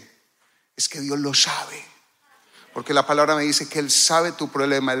sí sé es que Dios lo sabe, porque la palabra me dice que Él sabe tu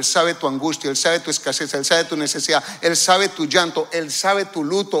problema, Él sabe tu angustia, Él sabe tu escasez, Él sabe tu necesidad, Él sabe tu llanto, Él sabe tu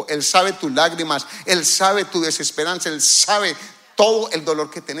luto, Él sabe tus lágrimas, Él sabe tu desesperanza, Él sabe todo el dolor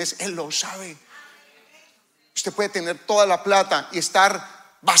que tenés, Él lo sabe. Usted puede tener toda la plata y estar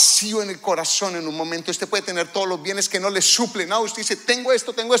vacío en el corazón en un momento. Usted puede tener todos los bienes que no le suplen. No, usted dice, tengo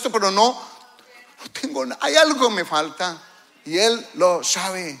esto, pero no tengo nada. Hay algo que me falta. Y Él lo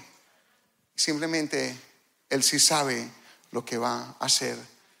sabe. Simplemente Él sí sabe lo que va a hacer,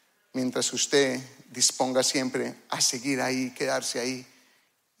 mientras usted disponga siempre a seguir ahí, quedarse ahí.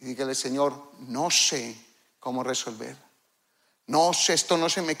 Y dígale, Señor, no sé cómo resolver. No sé, esto no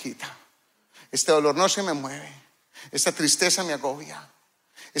se me quita. Este dolor no se me mueve. Esta tristeza me agobia.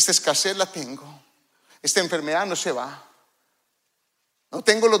 Esta escasez la tengo. Esta enfermedad no se va. No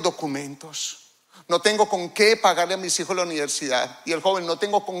tengo los documentos. No tengo con qué pagarle a mis hijos la universidad. Y el joven, no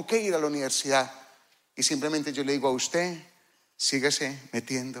tengo con qué ir a la universidad. Y simplemente yo le digo a usted, sígase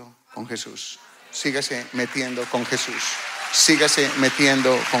metiendo con Jesús. Sígase metiendo con Jesús. Sígase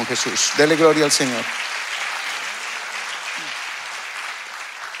metiendo con Jesús. Dele gloria al Señor.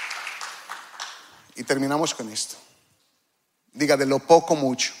 Y terminamos con esto. Diga, de lo poco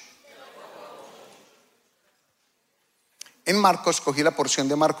mucho. En Marcos, cogí la porción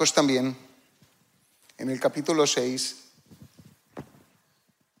de Marcos también. En el capítulo 6,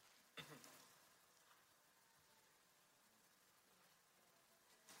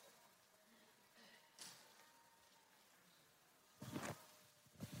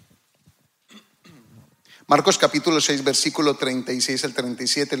 Marcos capítulo 6, versículo 36 al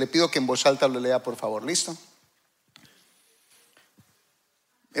 37. Le pido que en voz alta lo lea, por favor. ¿Listo?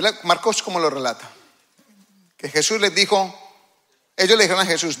 Marcos, ¿cómo lo relata? Que Jesús les dijo, ellos le dijeron a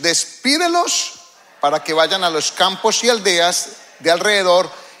Jesús, despídelos para que vayan a los campos y aldeas de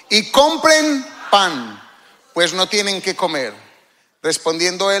alrededor y compren pan, pues no tienen que comer.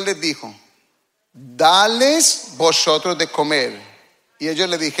 Respondiendo Él les dijo, dales vosotros de comer. Y ellos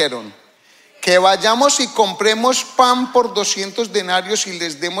le dijeron, que vayamos y compremos pan por 200 denarios y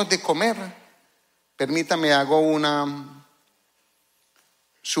les demos de comer. Permítame, hago una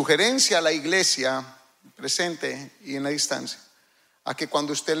sugerencia a la iglesia presente y en la distancia, a que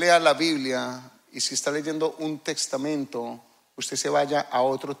cuando usted lea la Biblia y si está leyendo un testamento, usted se vaya a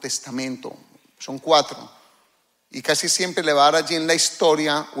otro testamento. Son 4. Y casi siempre le va a dar allí en la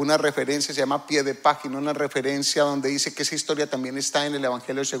historia una referencia, se llama pie de página, una referencia donde dice que esa historia también está en el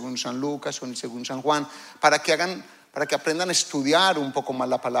Evangelio según San Lucas o en el según San Juan, para que aprendan a estudiar un poco más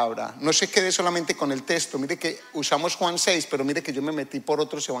la palabra. No se quede solamente con el texto. Mire que usamos Juan 6, pero mire que yo me metí por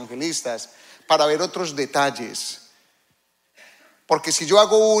otros evangelistas para ver otros detalles. Porque si yo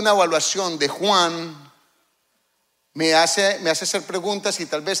hago una evaluación de Juan, me hace hacer preguntas y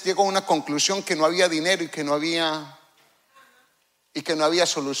tal vez llego a una conclusión que no había dinero y que no había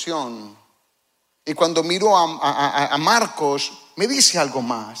solución. Y cuando miro a Marcos, me dice algo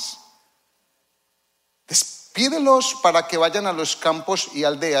más. Despídelos para que vayan a los campos y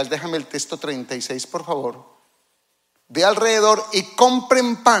aldeas. Déjame el texto 36, por favor. De alrededor y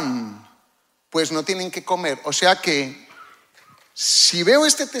compren pan, pues no tienen que comer. O sea que si veo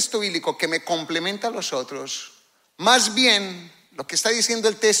este texto bíblico que me complementa a los otros, más bien lo que está diciendo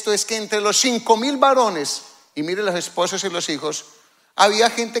el texto es que entre los 5,000 varones, y mire los esposos y los hijos, había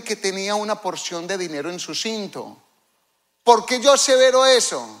gente que tenía una porción de dinero en su cinto. ¿Por qué yo asevero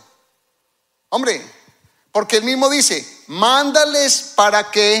eso? Hombre, porque él mismo dice, mándales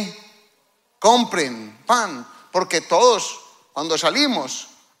para que compren pan. Porque todos cuando salimos,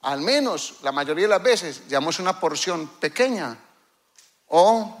 al menos la mayoría de las veces, llevamos una porción pequeña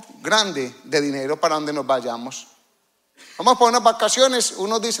o grande de dinero para donde nos vayamos. Vamos para unas vacaciones,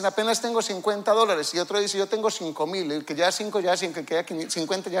 unos dicen apenas tengo $50 y otro dice yo tengo 5,000, el que ya 5 ya 5, el que queda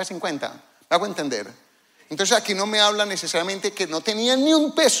 50 ya 50. ¿Me hago entender? Entonces aquí no me habla necesariamente que no tenían ni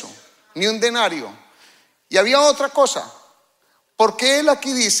un peso, ni un denario. Y había otra cosa. ¿Por qué él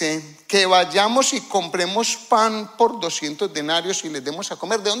aquí dice que vayamos y compremos pan por 200 denarios y les demos a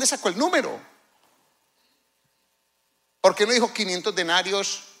comer? ¿De dónde sacó el número? ¿Por qué no dijo 500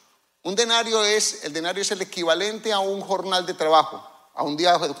 denarios? El denario es el equivalente a un jornal de trabajo, a un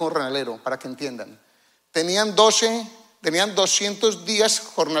día jornalero, para que entiendan. Tenían 200 días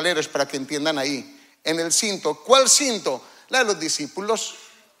jornaleros, para que entiendan ahí. En el cinto, ¿cuál cinto? La de los discípulos.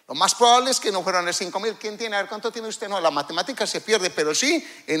 Lo más probable es que no fueran el 5,000. ¿Quién tiene? A ver, ¿cuánto tiene usted? No, la matemática se pierde, pero sí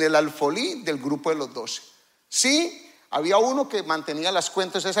en el alfolí del grupo de los 12. Sí, había uno que mantenía las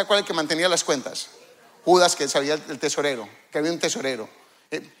cuentas. ¿Ese cuál es el que mantenía las cuentas? Judas, que sabía el tesorero, que había un tesorero.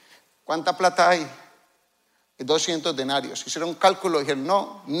 ¿Cuánta plata hay? 200 denarios. Hicieron un cálculo y dijeron,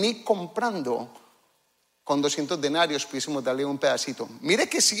 no, ni comprando con 200 denarios pudiésemos darle un pedacito. Mire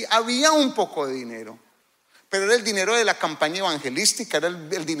que sí, había un poco de dinero, pero era el dinero de la campaña evangelística, era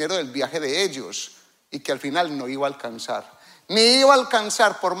el dinero del viaje de ellos, y que al final no iba a alcanzar. Ni iba a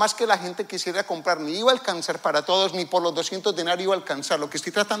alcanzar, por más que la gente quisiera comprar, ni iba a alcanzar para todos, ni por los 200 denarios iba a alcanzar. Lo que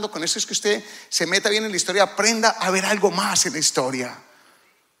estoy tratando con eso es que usted se meta bien en la historia, aprenda a ver algo más en la historia,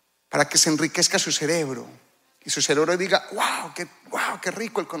 para que se enriquezca su cerebro, y su cerebro diga, wow, qué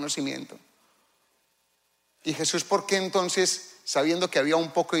rico el conocimiento. Y Jesús, ¿por qué entonces, sabiendo que había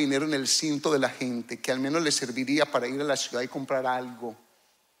un poco de dinero en el cinto de la gente, que al menos le serviría para ir a la ciudad y comprar algo,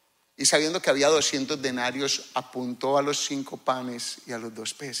 y sabiendo que había 200 denarios, apuntó a los 5 panes y a los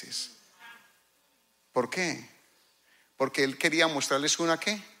 2 peces? ¿Por qué? Porque él quería mostrarles una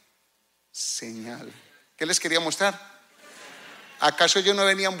 ¿qué? Señal. ¿Qué les quería mostrar? ¿Acaso ellos no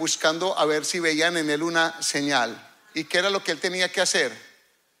venían buscando a ver si veían en él una señal? ¿Y qué era lo que él tenía que hacer?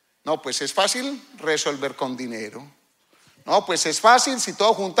 No, pues es fácil resolver con dinero. No, pues es fácil si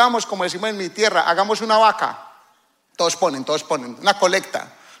todos juntamos, como decimos en mi tierra, hagamos una vaca. Todos ponen, una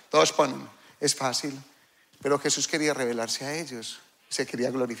colecta, todos ponen. Es fácil. Pero Jesús quería revelarse a ellos, se quería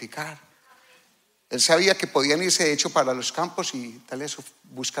glorificar. Él sabía que podían irse de hecho para los campos y tal vez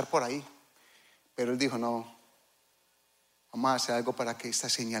buscar por ahí. Pero él dijo, no, vamos a hacer algo para que esta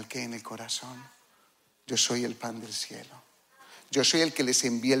señal quede en el corazón. Yo soy el pan del cielo. Yo soy el que les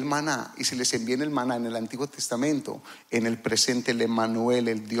envía el maná. Y si les envié el maná en el Antiguo Testamento, en el presente el Emmanuel,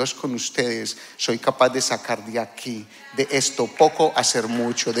 el Dios con ustedes, soy capaz de sacar de aquí, de esto poco hacer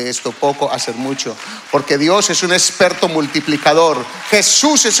mucho, de esto poco hacer mucho. Porque Dios es un experto multiplicador.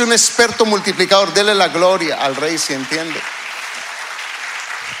 Jesús es un experto multiplicador. Dele la gloria al Rey, si entiende.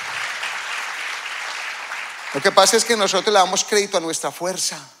 Lo que pasa es que nosotros le damos crédito a nuestra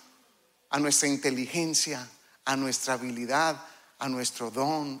fuerza, a nuestra inteligencia, a nuestra habilidad, a nuestro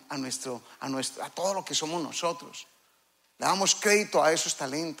don, a todo lo que somos nosotros. Le damos crédito a esos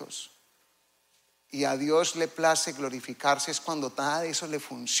talentos. Y a Dios le place glorificarse es cuando nada de eso le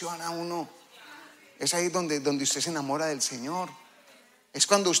funciona a uno. Es ahí donde usted se enamora del Señor. Es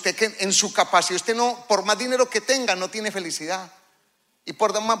cuando usted, que en su capacidad, usted no, por más dinero que tenga, no tiene felicidad. Y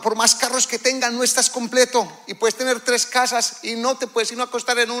por más carros que tenga, no estás completo. Y puedes tener 3 casas y no te puedes ir a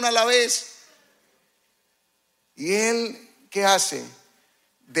acostar en una a la vez. Y Él, ¿qué hace?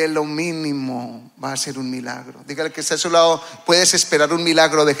 De lo mínimo va a ser un milagro. Dígale que está a su lado, puedes esperar un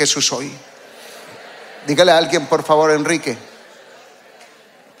milagro de Jesús hoy. Dígale a alguien, por favor, Enrique.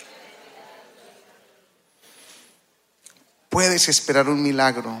 Puedes esperar un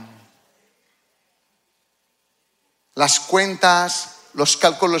milagro. Las cuentas, los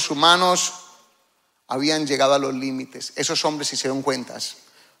cálculos humanos habían llegado a los límites. Esos hombres hicieron cuentas.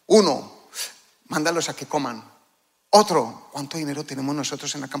 1, mándalos a que coman. Otro, ¿cuánto dinero tenemos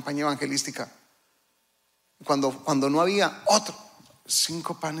nosotros en la campaña evangelística? Cuando no había, otro,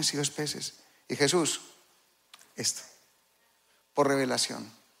 5 panes y 2 peces. Y Jesús, esto, por revelación.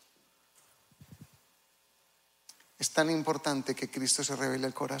 Es tan importante que Cristo se revele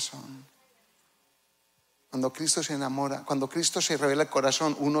el corazón. Cuando Cristo se revela el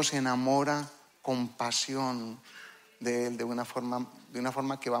corazón, uno se enamora con pasión de Él, de una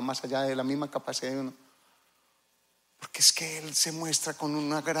forma que va más allá de la misma capacidad de uno. Porque es que Él se muestra con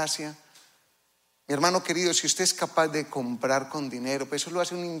una gracia. Mi hermano querido, si usted es capaz de comprar con dinero, pues eso lo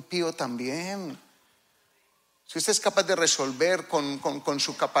hace un impío también. Si usted es capaz de resolver con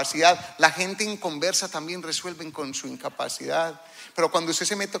su capacidad, la gente inconversa también resuelven con su incapacidad. Pero cuando usted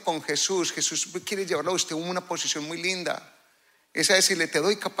se mete con Jesús quiere llevarlo a usted a una posición muy linda. Es a decirle, te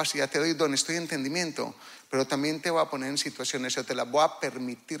doy capacidad, te doy dones, te doy entendimiento, pero también te voy a poner en situaciones, o te las voy a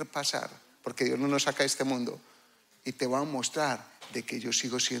permitir pasar, porque Dios no nos saca de este mundo y te va a mostrar de que yo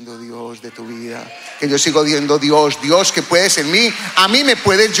sigo siendo Dios de tu vida, que yo sigo siendo Dios que puedes en mí. A mí me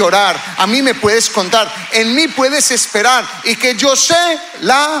puedes llorar, a mí me puedes contar, en mí puedes esperar, y que yo sé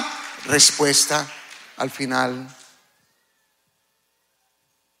la respuesta al final.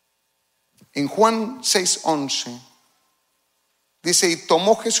 En Juan 6:11 dice: y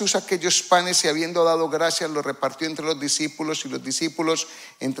tomó Jesús aquellos panes y habiendo dado gracias los repartió entre los discípulos, y los discípulos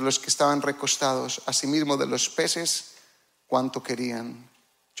entre los que estaban recostados, asimismo de los peces cuanto querían.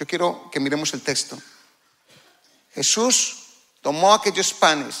 Yo quiero que miremos el texto. Jesús tomó aquellos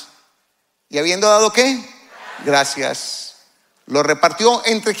panes y habiendo dado ¿qué? Gracias. Los repartió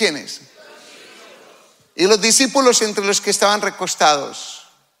entre ¿quiénes? Y los discípulos entre los que estaban recostados,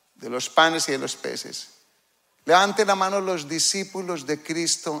 de los panes y de los peces. Levanten la mano los discípulos de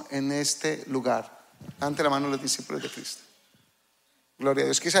Cristo en este lugar. Levanten la mano los discípulos de Cristo. Gloria a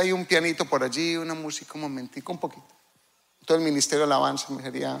Dios. Quizá hay un pianito por allí, una música, un momentico, un poquito. Todo el ministerio de alabanza me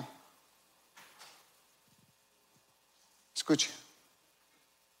quería. Escuche.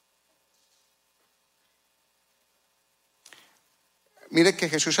 Mire que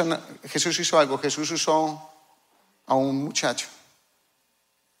Jesús hizo algo. Jesús usó a un muchacho.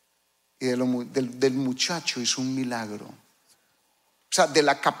 Y del muchacho hizo un milagro. O sea, de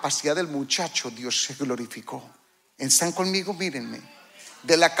la capacidad del muchacho Dios se glorificó. ¿Están conmigo? Mírenme.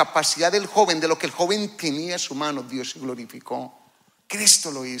 De la capacidad del joven, de lo que el joven tenía en su mano, Dios se glorificó.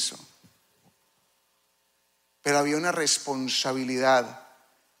 Cristo lo hizo. Pero había una responsabilidad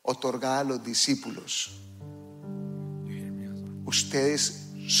otorgada a los discípulos. Ustedes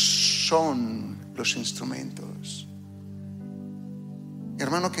son los instrumentos.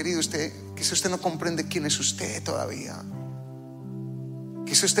 Hermano querido, quizá usted no comprende quién es usted todavía.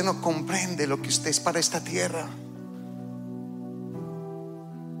 Quizá usted no comprende lo que usted es para esta tierra.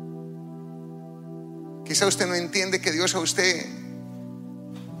 Quizá usted no entiende que Dios a usted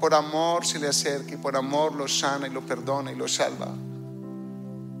por amor se le acerca y por amor lo sana y lo perdona y lo salva.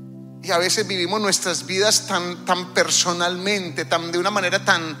 Y a veces vivimos nuestras vidas tan personalmente, de una manera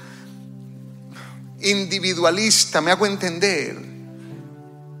tan individualista, me hago entender.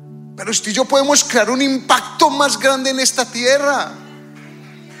 Pero usted y yo podemos crear un impacto más grande en esta tierra.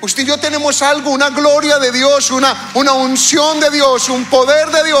 Usted y yo tenemos algo, una gloria de Dios, una unción de Dios, un poder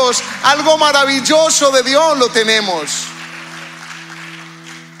de Dios, algo maravilloso de Dios lo tenemos.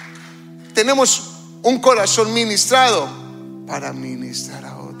 Tenemos un corazón ministrado para ministrar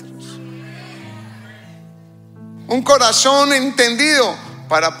a otros. Un corazón entendido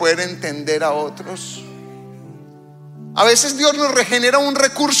para poder entender a otros. A veces Dios nos regenera un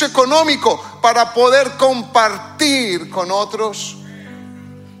recurso económico para poder compartir con otros.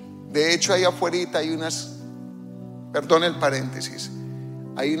 De hecho, ahí afuera hay perdón el paréntesis,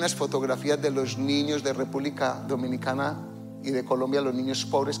 hay unas fotografías de los niños de República Dominicana y de Colombia, los niños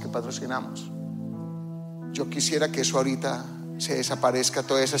pobres que patrocinamos. Yo quisiera que eso ahorita se desaparezca,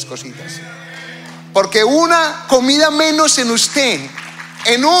 todas esas cositas. Porque una comida menos en usted,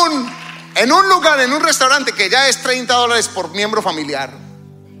 en un lugar, en un restaurante que ya es $30 por miembro familiar,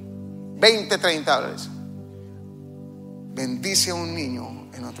 $20-30, bendice a un niño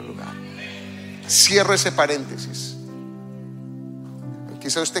en otro lugar. Cierro ese paréntesis.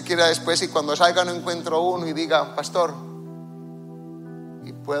 Quizá usted quiera después, y cuando salga no encuentro uno, y diga: pastor,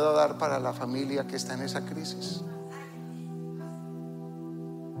 ¿y puedo dar para la familia que está en esa crisis?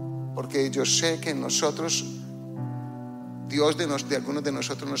 Porque yo sé que en nosotros, Dios de algunos de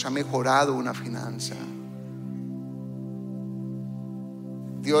nosotros nos ha mejorado una finanza.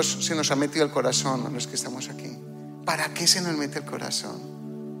 Dios se nos ha metido al corazón a los que estamos aquí. ¿Para qué se nos mete el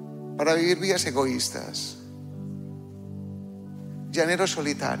corazón? Para vivir vidas egoístas, llaneros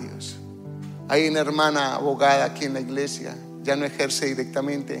solitarios. Hay una hermana abogada aquí en la iglesia, ya no ejerce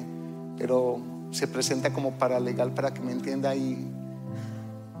directamente, pero se presenta como paralegal, para que me entienda, y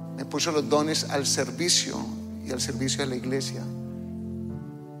me puso los dones al servicio y al servicio de la iglesia.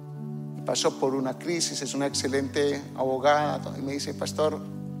 Pasó por una crisis, es una excelente abogada, y me dice: pastor,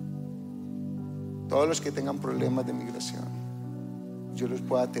 todos los que tengan problemas de migración, yo los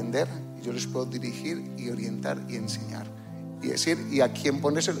puedo atender, yo los puedo dirigir y orientar y enseñar y decir y a quién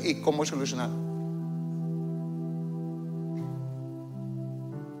ponerse y cómo solucionar.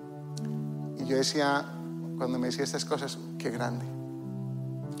 Y yo decía, cuando me decía estas cosas: qué grande,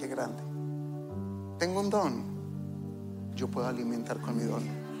 qué grande. Tengo un don, yo puedo alimentar con mi don.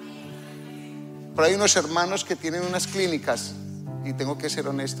 Pero hay unos hermanos que tienen unas clínicas, y tengo que ser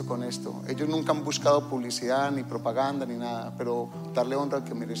honesto con esto. Ellos nunca han buscado publicidad, ni propaganda, ni nada, pero darle honra al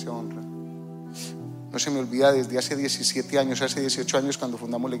que merece honra. No se me olvida, desde hace 17 años, hace 18 años, cuando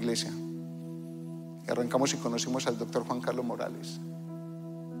fundamos la iglesia, Y arrancamos y conocimos al doctor Juan Carlos Morales.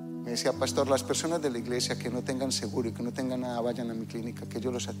 Me decía: pastor, las personas de la iglesia que no tengan seguro y que no tengan nada, vayan a mi clínica, que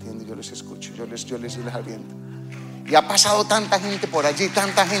yo los atiendo, yo les escucho, yo les oriento. Y ha pasado tanta gente por allí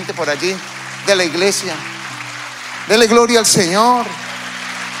de la iglesia. Dele gloria al Señor.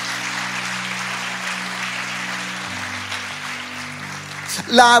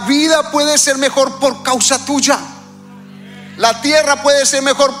 La vida puede ser mejor por causa tuya. La tierra puede ser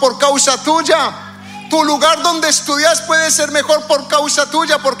mejor por causa tuya. Tu lugar donde estudias puede ser mejor por causa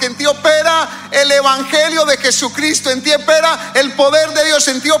tuya, porque en ti opera el evangelio de Jesucristo, en ti opera el poder de Dios,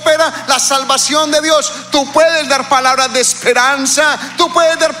 en ti opera la salvación de Dios. Tú puedes dar palabras de esperanza, tú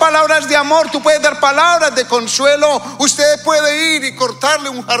puedes dar palabras de amor, tú puedes dar palabras de consuelo. Usted puede ir y cortarle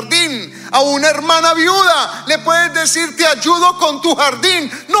un jardín a una hermana viuda. Le puedes decir: te ayudo con tu jardín.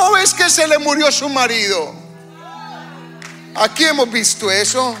 ¿No ves que se le murió su marido? Aquí hemos visto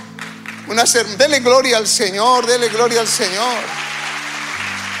eso. Dele gloria al Señor, dele gloria al Señor.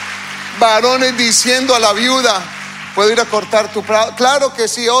 Varones diciendo a la viuda: ¿puedo ir a cortar tu prado? Claro que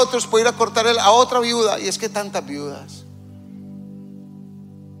sí. Otros: ¿puedo ir a cortar a otra viuda? Y es que tantas viudas.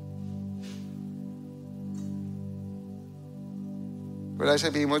 Pero a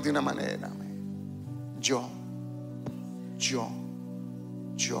veces vivimos de una manera: yo.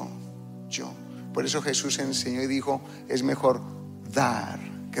 Por eso Jesús enseñó y dijo: es mejor dar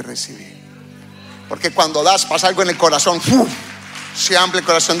que recibir. Porque cuando das pasa algo en el corazón. Se abre el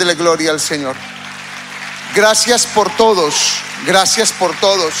corazón. Dele gloria al Señor. Gracias por todos. Gracias por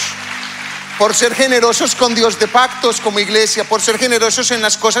todos. Por ser generosos con Dios de pactos como iglesia. Por ser generosos en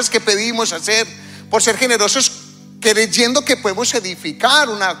las cosas que pedimos hacer. Por ser generosos creyendo que podemos edificar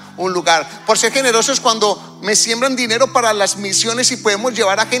un lugar. Por ser generosos cuando me siembran dinero para las misiones y podemos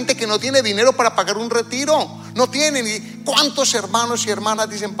llevar a gente que no tiene dinero para pagar un retiro. No tienen. Y cuántos hermanos y hermanas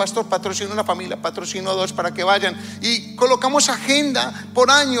dicen: pastor, patrocino una familia, patrocino 2 para que vayan. Y colocamos agenda por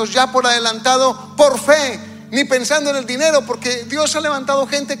años ya por adelantado, por fe, ni pensando en el dinero, porque Dios ha levantado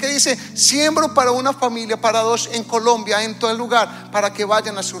gente que dice: siembro para una familia, para 2 en Colombia, en todo el lugar, para que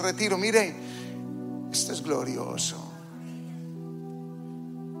vayan a su retiro. Mire, esto es glorioso.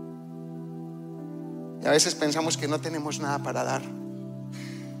 Y a veces pensamos que no tenemos nada para dar.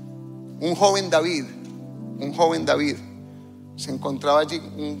 Un joven David se encontraba allí,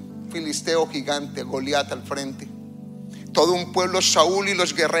 un filisteo gigante, Goliat al frente. Todo un pueblo, Saúl y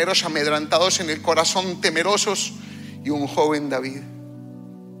los guerreros amedrantados en el corazón, temerosos. Y un joven David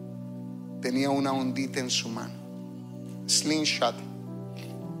tenía una ondita en su mano, slingshot.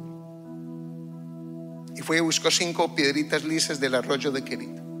 Y fue y buscó 5 piedritas lisas del arroyo de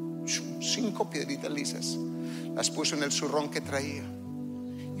Querit. 5 piedritas lisas. Las puso en el zurrón que traía.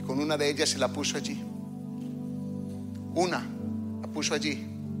 Y con una de ellas se la puso allí. Una la puso allí.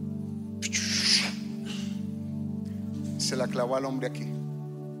 Se la clavó al hombre aquí.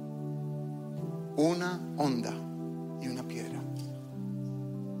 Una honda y una piedra.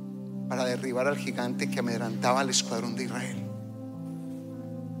 Para derribar al gigante que amedrentaba al escuadrón de Israel.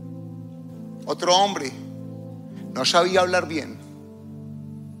 Otro hombre no sabía hablar bien,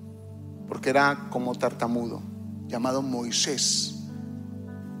 porque era como tartamudo, llamado Moisés,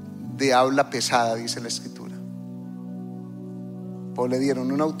 de habla pesada, dice la escritura. Pues le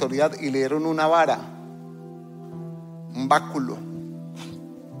dieron una autoridad y le dieron una vara, un báculo.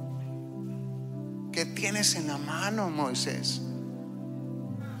 ¿Qué tienes en la mano, Moisés?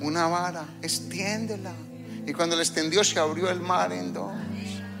 Una vara, extiéndela. Y cuando la extendió, se abrió el mar en 2.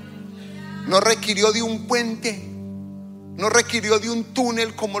 No requirió de un puente, no requirió de un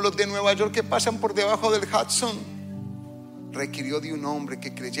túnel como los de Nueva York que pasan por debajo del Hudson. Requirió de un hombre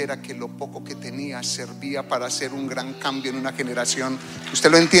que creyera que lo poco que tenía servía para hacer un gran cambio en una generación. ¿Usted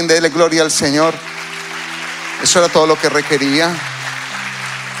lo entiende? Dele gloria al Señor. Eso era todo lo que requería.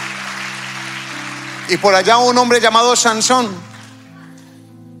 Y por allá un hombre llamado Sansón.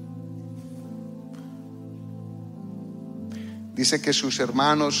 Dice que sus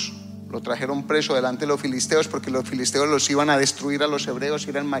hermanos lo trajeron preso delante de los filisteos, porque los filisteos los iban a destruir a los hebreos,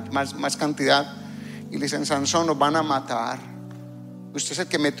 eran más cantidad. Y le dicen: Sansón, nos van a matar. Usted es el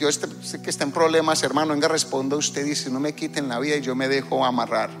que metió que está en problemas, hermano. Venga, responda usted. Dice: no me quiten la vida y yo me dejo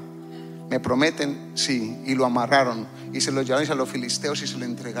amarrar. ¿Me prometen? Sí. Y lo amarraron y se lo llevaron a los filisteos y se lo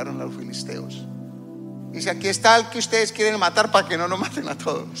entregaron a los filisteos. Dice: aquí está el que ustedes quieren matar para que no nos maten a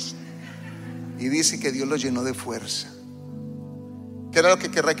todos. Y dice que Dios lo llenó de fuerza, que era lo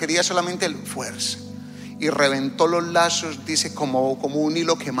que requería solamente fuerza. Y reventó los lazos, dice, como un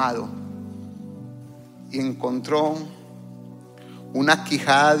hilo quemado. Y encontró una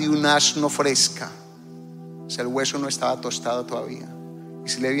quijada de un asno fresca. O sea, el hueso no estaba tostado todavía. Y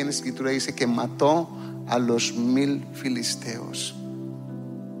si lee bien la escritura dice que mató a los 1000 filisteos.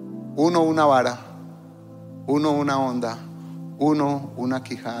 Uno una vara, uno una honda, uno una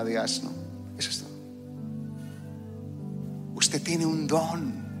quijada de asno. Eso es todo. Usted tiene un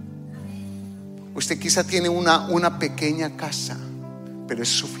don. Usted quizá tiene una pequeña casa, pero es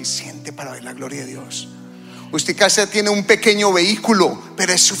suficiente para ver la gloria de Dios. Usted quizá tiene un pequeño vehículo,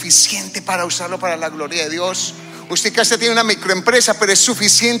 pero es suficiente para usarlo para la gloria de Dios. Usted quizá tiene una microempresa, pero es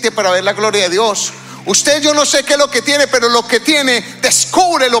suficiente para ver la gloria de Dios. Usted, yo no sé qué es lo que tiene, pero lo que tiene,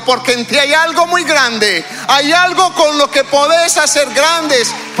 descúbrelo, porque en ti hay algo muy grande. Hay algo con lo que podés hacer grandes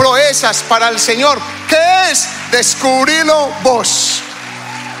proezas para el Señor. ¿Qué es? Descubrirlo vos.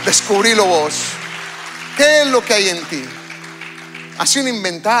 Descubrirlo vos. ¿Qué es lo que hay en ti? Haz un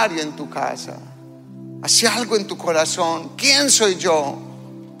inventario en tu casa. Haz algo en tu corazón. ¿Quién soy yo?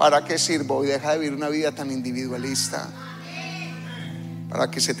 ¿Para qué sirvo? Y deja de vivir una vida tan individualista,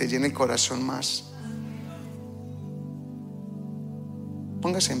 para que se te llene el corazón más.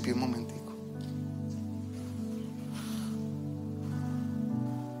 Póngase en pie un momentico.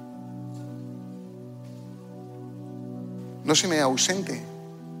 No se me ausente.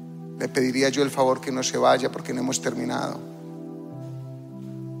 Le pediría yo el favor que no se vaya, porque no hemos terminado.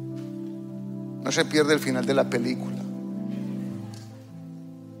 No se pierde el final de la película.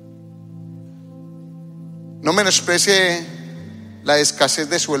 No menosprecie la escasez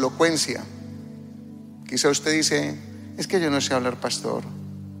de su elocuencia. Quizá usted dice: es que yo no sé hablar, pastor.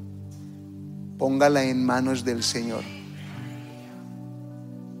 Póngala en manos del Señor.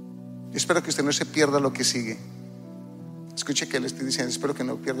 Espero que usted no se pierda lo que sigue. Escuche que le estoy diciendo, espero que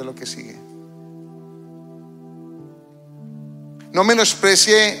no pierda lo que sigue. No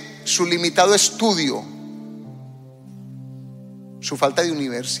menosprecie su limitado estudio, su falta de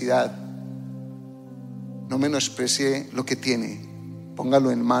universidad. No menosprecie lo que tiene.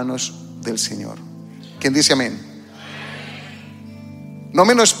 Póngalo en manos del Señor. ¿Quién dice amén? No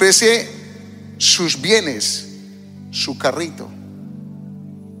menosprecie sus bienes, su carrito.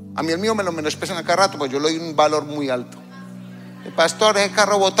 A mí el mío me lo menosprecian a cada rato, pues yo le doy un valor muy alto. El pastor, ese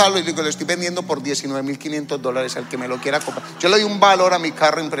carro botarlo, y digo, lo estoy vendiendo por $19,500 al que me lo quiera comprar. Yo le doy un valor a mi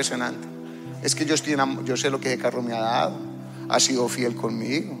carro impresionante. Es que yo sé lo que ese carro me ha dado. Ha sido fiel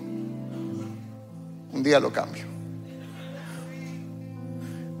conmigo. Un día lo cambio.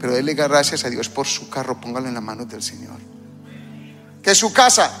 Pero déle gracias a Dios por su carro. Póngalo en las manos del Señor. Que su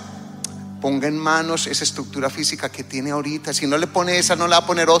casa, ponga en manos esa estructura física que tiene ahorita. Si no le pone esa, no le va a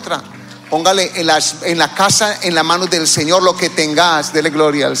poner otra. Póngale en la casa, en las manos del Señor, lo que tengas. Dele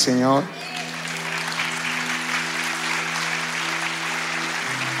gloria al Señor.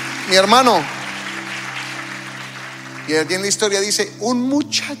 Mi hermano, y aquí en la historia dice: un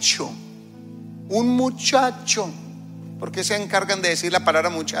muchacho. ¿Por qué se encargan de decir la palabra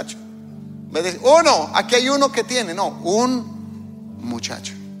muchacho? En vez de decir, oh no, aquí hay uno que tiene. No, un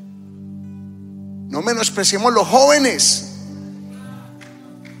muchacho. No menospreciemos los jóvenes.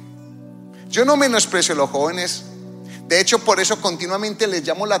 Yo no menosprecio a los jóvenes. De hecho, por eso continuamente les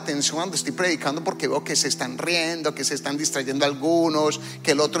llamo la atención cuando estoy predicando, porque veo que se están riendo, que se están distrayendo algunos,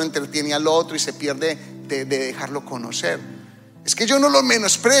 que el otro entretiene al otro y se pierde de dejarlo conocer. Es que yo no los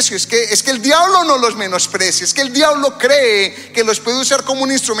menosprecio, es que el diablo no los menosprecia. Es que el diablo cree que los puede usar como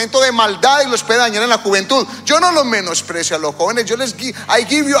un instrumento de maldad y los puede dañar en la juventud. Yo no los menosprecio a los jóvenes. I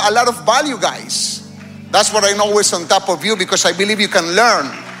give you a lot of value, guys. That's what I'm always on top of you, because I believe you can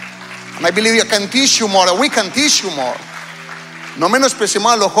learn. And I believe I can teach you more, and we can teach you more. No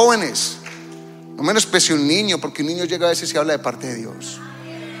menospreciemos a los jóvenes. No menosprecie a un niño, porque un niño llega a veces y habla de parte de Dios.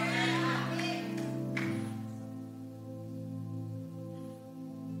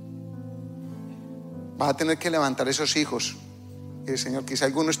 Vas a tener que levantar esos hijos. Señor, quizá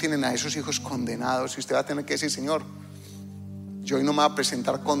algunos tienen a esos hijos condenados, y usted va a tener que decir: Señor, yo hoy no me voy a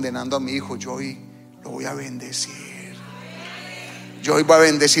presentar condenando a mi hijo, yo hoy lo voy a bendecir. Yo hoy voy a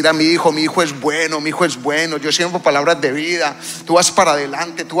bendecir a mi hijo es bueno, yo siembro palabras de vida, tú vas para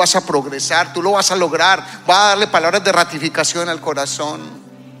adelante, tú vas a progresar, tú lo vas a lograr. Va a darle palabras de ratificación al corazón.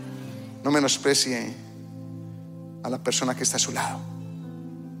 No menosprecie a la persona que está a su lado.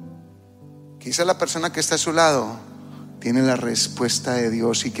 Quizá la persona que está a su lado tiene la respuesta de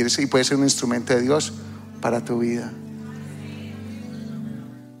Dios y puede ser un instrumento de Dios para tu vida.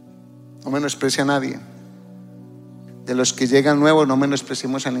 No menosprecie a nadie. De los que llegan nuevos, no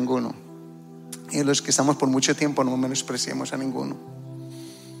menospreciemos a ninguno. Y de los que estamos por mucho tiempo, no menospreciemos a ninguno.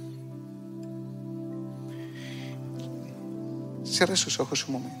 Cierre sus ojos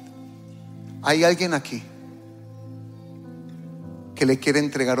un momento. Hay alguien aquí que le quiere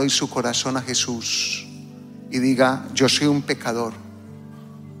entregar hoy su corazón a Jesús y diga: yo soy un pecador,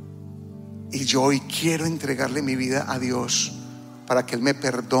 Y yo hoy quiero entregarle mi vida a Dios para que Él me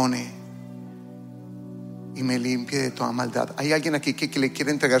perdone y me limpie de toda maldad. ¿Hay alguien aquí que le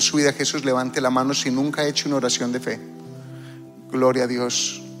quiere entregar su vida a Jesús? Levante la mano si nunca ha hecho una oración de fe. Gloria a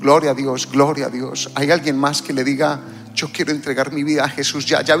Dios, gloria a Dios, gloria a Dios. ¿Hay alguien más que le diga: yo quiero entregar mi vida a Jesús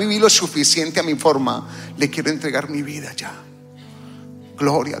ya viví lo suficiente a mi forma, le quiero entregar mi vida ya?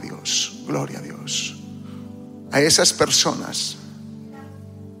 Gloria a Dios, gloria a Dios. A esas personas,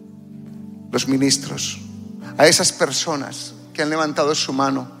 los ministros, a esas personas que han levantado su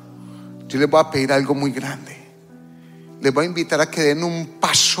mano, yo les voy a pedir algo muy grande. Les voy a invitar a que den un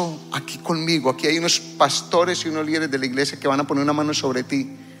paso aquí conmigo. Aquí hay unos pastores y unos líderes de la iglesia que van a poner una mano sobre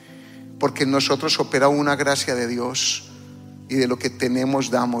ti, porque en nosotros opera una gracia de Dios, y de lo que tenemos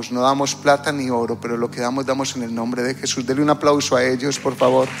damos. No damos plata ni oro, pero lo que damos en el nombre de Jesús. Denle un aplauso a ellos, por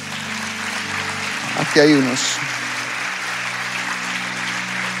favor. Aquí hay unos.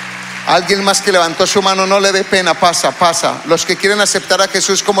 Alguien más que levantó su mano, no le dé pena, pasa. Los que quieren aceptar a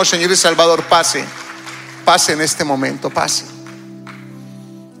Jesús como Señor y Salvador, pase en este momento, pase.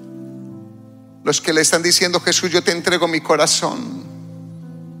 Los que le están diciendo: Jesús, yo te entrego mi corazón.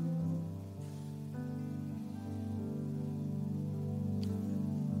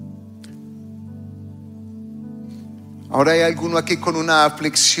 Ahora hay alguno aquí con una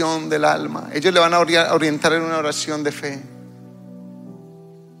aflicción del alma. Ellos le van a orientar en una oración de fe.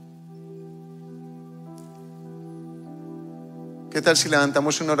 ¿Qué tal si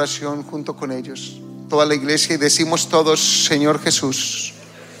levantamos una oración junto con ellos, toda la iglesia, y decimos todos: Señor Jesús,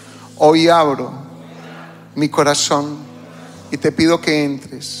 hoy abro mi corazón y te pido que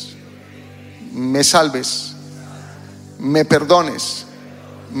entres, me salves, me perdones,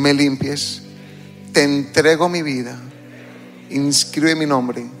 me limpies. Te entrego mi vida. Inscribe mi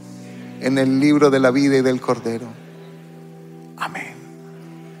nombre en el libro de la vida y del Cordero. Amén.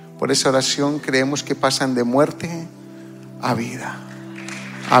 Por esa oración creemos que pasan de muerte a vida,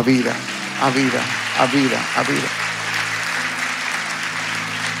 a vida, a vida, a vida, a vida.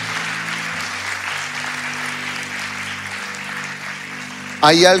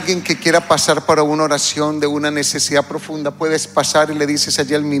 ¿Hay alguien que quiera pasar para una oración de una necesidad profunda? Puedes pasar y le dices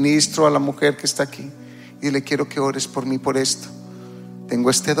allí al ministro, a la mujer que está aquí, y le: quiero que ores por mí por esto. Tengo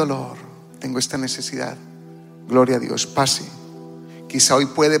este dolor, tengo esta necesidad. Gloria a Dios, pase. Quizá hoy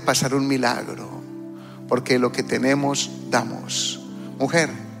puede pasar un milagro, porque lo que tenemos damos. Mujer,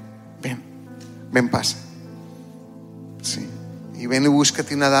 ven, pasa. Sí. Y ven y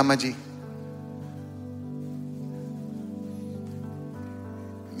búscate una dama allí.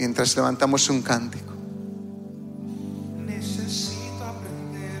 Mientras levantamos un cántico.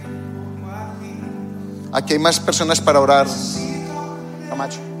 Aquí hay más personas para orar.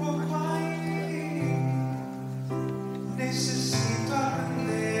 Camacho.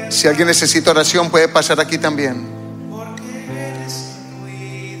 Si alguien necesita oración, puede pasar aquí también.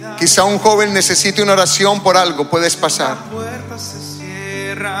 Quizá un joven necesite una oración por algo, puedes pasar.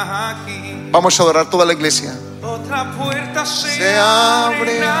 Vamos a adorar toda la iglesia. Otra puerta Se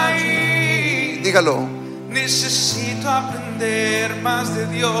abre allí. Dígalo. Necesito aprender más de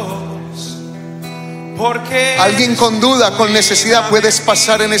Dios, porque alguien con duda, con necesidad, puedes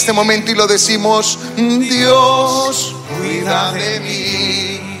pasar en este momento y lo decimos: Dios, cuida de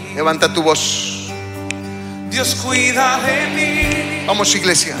mí. Levanta tu voz. Dios cuida de mí. Vamos,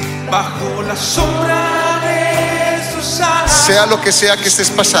 iglesia. Bajo la sombra de sus alas, sea lo que sea que estés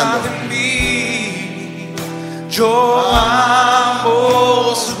pasando, yo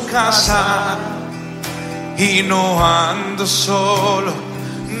amo su casa y no ando solo,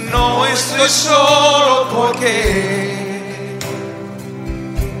 no estoy solo, porque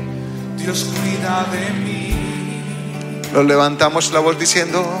Dios cuida de mí. Lo levantamos la voz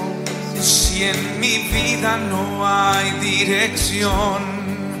diciendo: si en mi vida no hay dirección,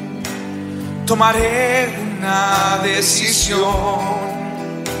 tomaré una decisión.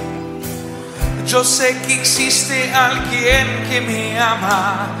 Yo sé que existe alguien que me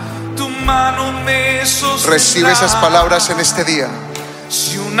ama, tu mano me sostendrá. Recibe esas palabras en este día.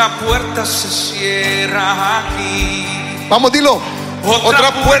 Si una puerta se cierra aquí, vamos, dilo.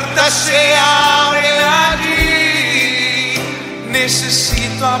 Otra puerta se abre allí.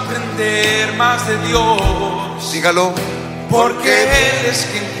 Necesito aprender más de Dios. Dígalo. Porque Él es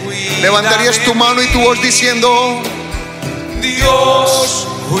quien cuida. Levantarías tu mano y tu voz diciendo: Dios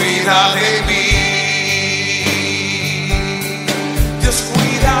cuida de mí. Dios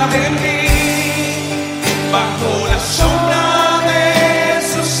cuida de mí. Bajo la sombra de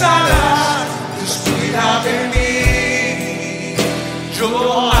sus alas, Dios cuida de mí. Yo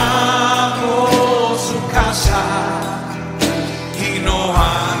amo su casa y no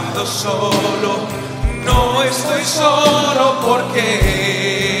ando solo. solo porque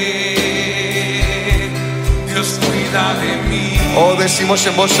Dios cuida de mí. Oh, decimos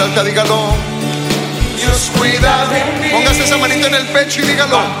en voz alta, dígalo. Dios cuida de mí. Póngase esa manita en el pecho y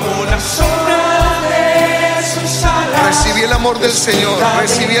dígalo. Bajo la sombra de sus alas. Recibí el amor del Señor,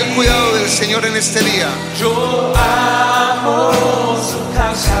 recibí el cuidado del Señor en este día. Yo amo su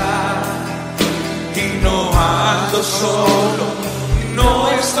casa y no ando solo, no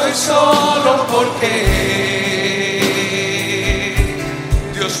estoy solo porque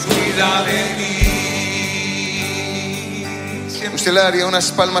Dios cuida de mí. Siempre. Usted le daría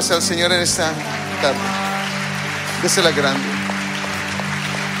unas palmas al Señor en esta tarde. Désela grande.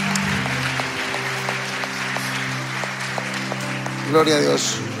 Gloria a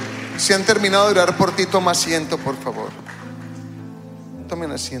Dios. Si han terminado de orar por ti, toma asiento, por favor.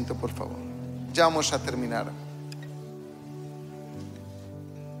 Tomen asiento, por favor. Ya vamos a terminar.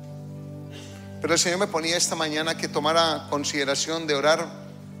 Pero el Señor me ponía esta mañana que tomara consideración de orar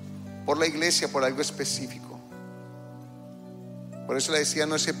por la iglesia, por algo específico. Por eso le decía,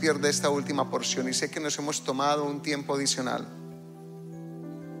 no se pierda esta última porción. Y sé que nos hemos tomado un tiempo adicional,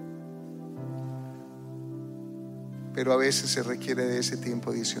 pero a veces se requiere de ese tiempo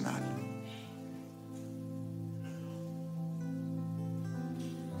adicional.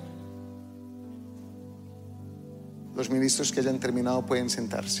 Los ministros que hayan terminado pueden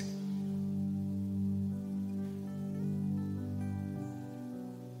sentarse.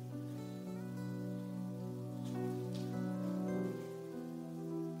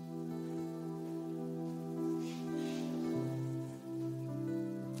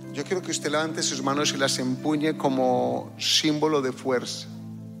 Yo quiero que usted levante sus manos y las empuñe como símbolo de fuerza.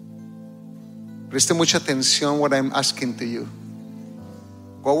 Preste mucha atención what I'm asking to you.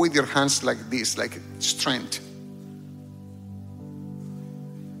 Go with your hands like this, like strength.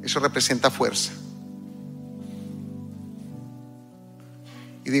 Eso representa fuerza.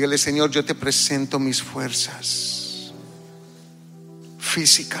 Y dígale, Señor, yo te presento mis fuerzas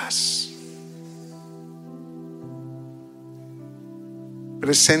físicas.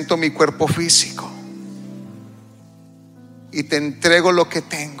 Presento mi cuerpo físico y te entrego lo que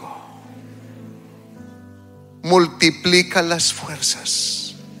tengo. Multiplica las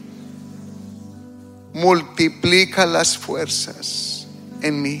fuerzas. Multiplica las fuerzas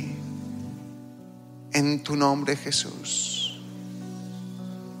en mí. En tu nombre, Jesús.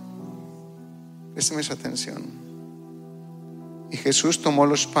 Présteme su atención. Y Jesús tomó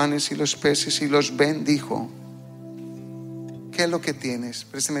los panes y los peces y los bendijo. ¿Qué es lo que tienes?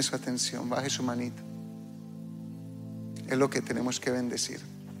 Présteme su atención, baje su manito. Es lo que tenemos que bendecir.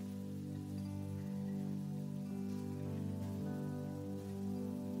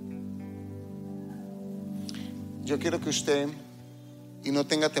 Yo quiero que usted, y no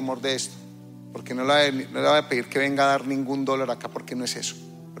tenga temor de esto, porque no le voy a pedir que venga a dar ningún dólar acá, porque no es eso.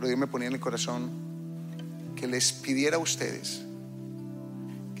 Pero Dios me ponía en el corazón que les pidiera a ustedes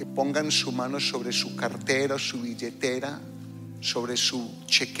que pongan su mano sobre su cartera o su billetera, sobre su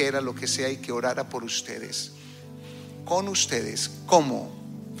chequera, lo que sea, y que orara por ustedes, con ustedes, como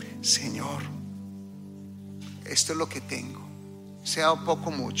Señor, esto es lo que tengo, sea poco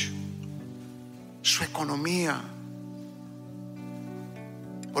o mucho, su economía,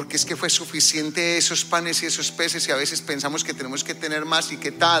 porque es que fue suficiente esos panes y esos peces, y a veces pensamos que tenemos que tener más. ¿Y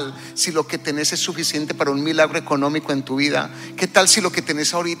qué tal si lo que tenés es suficiente para un milagro económico en tu vida? ¿Qué tal si lo que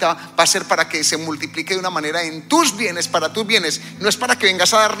tenés ahorita va a ser para que se multiplique de una manera en tus bienes, para tus bienes? No es para que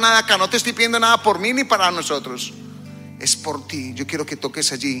vengas a dar nada acá, no te estoy pidiendo nada por mí ni para nosotros, es por ti. Yo quiero que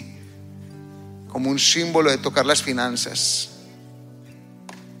toques allí como un símbolo de tocar las finanzas.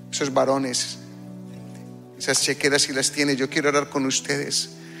 Esos varones, esas chequeras, si las tiene, yo quiero orar con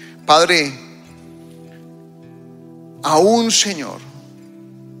ustedes. Padre, aún, Señor,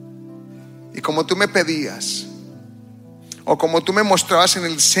 y como tú me pedías, o como tú me mostrabas en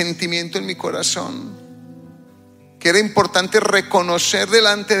el sentimiento en mi corazón, que era importante reconocer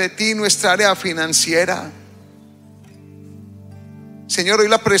delante de ti nuestra área financiera. Señor, hoy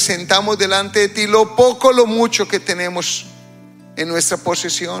la presentamos delante de ti, lo poco, lo mucho que tenemos en nuestra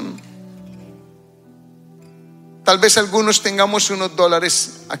posesión. Tal vez algunos tengamos unos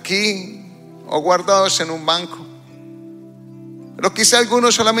dólares aquí o guardados en un banco, pero quizá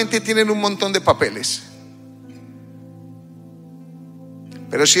algunos solamente tienen un montón de papeles.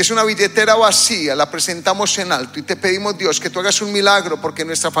 Pero si es una billetera vacía, la presentamos en alto y te pedimos, Dios, que tú hagas un milagro, porque en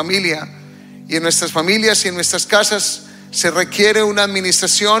nuestra familia y en nuestras familias y en nuestras casas se requiere una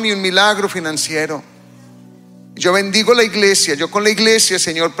administración y un milagro financiero. Yo bendigo la iglesia, yo con la iglesia,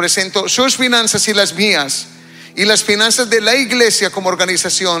 Señor, presento sus finanzas y las mías, y las finanzas de la iglesia como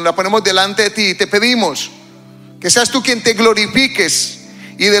organización la ponemos delante de ti y te pedimos Que seas tú quien te glorifiques,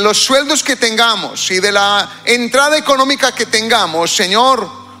 y de los sueldos que tengamos y de la entrada económica que tengamos, Señor,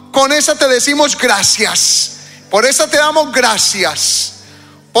 con esa te decimos gracias. Por esa te damos gracias.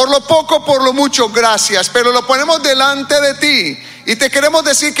 Por lo poco, por lo mucho, gracias. Pero lo ponemos delante de ti y te queremos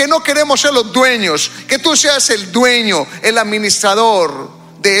decir que no queremos ser los dueños, que tú seas el dueño, el administrador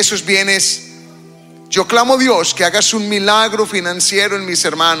de esos bienes. Yo clamo, Dios, que hagas un milagro financiero en mis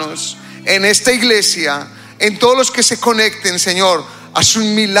hermanos, en esta iglesia, en todos los que se conecten, Señor. Haz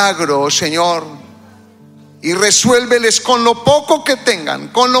un milagro, Señor, y resuélveles con lo poco que tengan,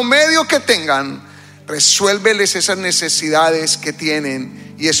 con lo medio que tengan. Resuélveles esas necesidades que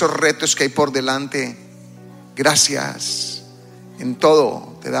tienen y esos retos que hay por delante. Gracias. En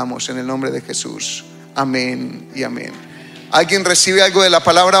todo te damos en el nombre de Jesús. Amén y amén. ¿Alguien recibe algo de la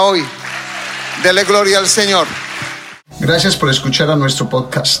palabra hoy? Dele gloria al Señor. Gracias por escuchar a nuestro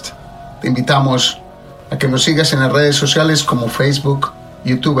podcast. Te invitamos a que nos sigas en las redes sociales como Facebook,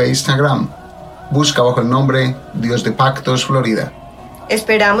 YouTube e Instagram. Busca bajo el nombre Dios de Pactos Florida.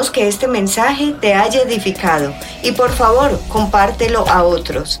 Esperamos que este mensaje te haya edificado y por favor compártelo a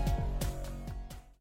otros.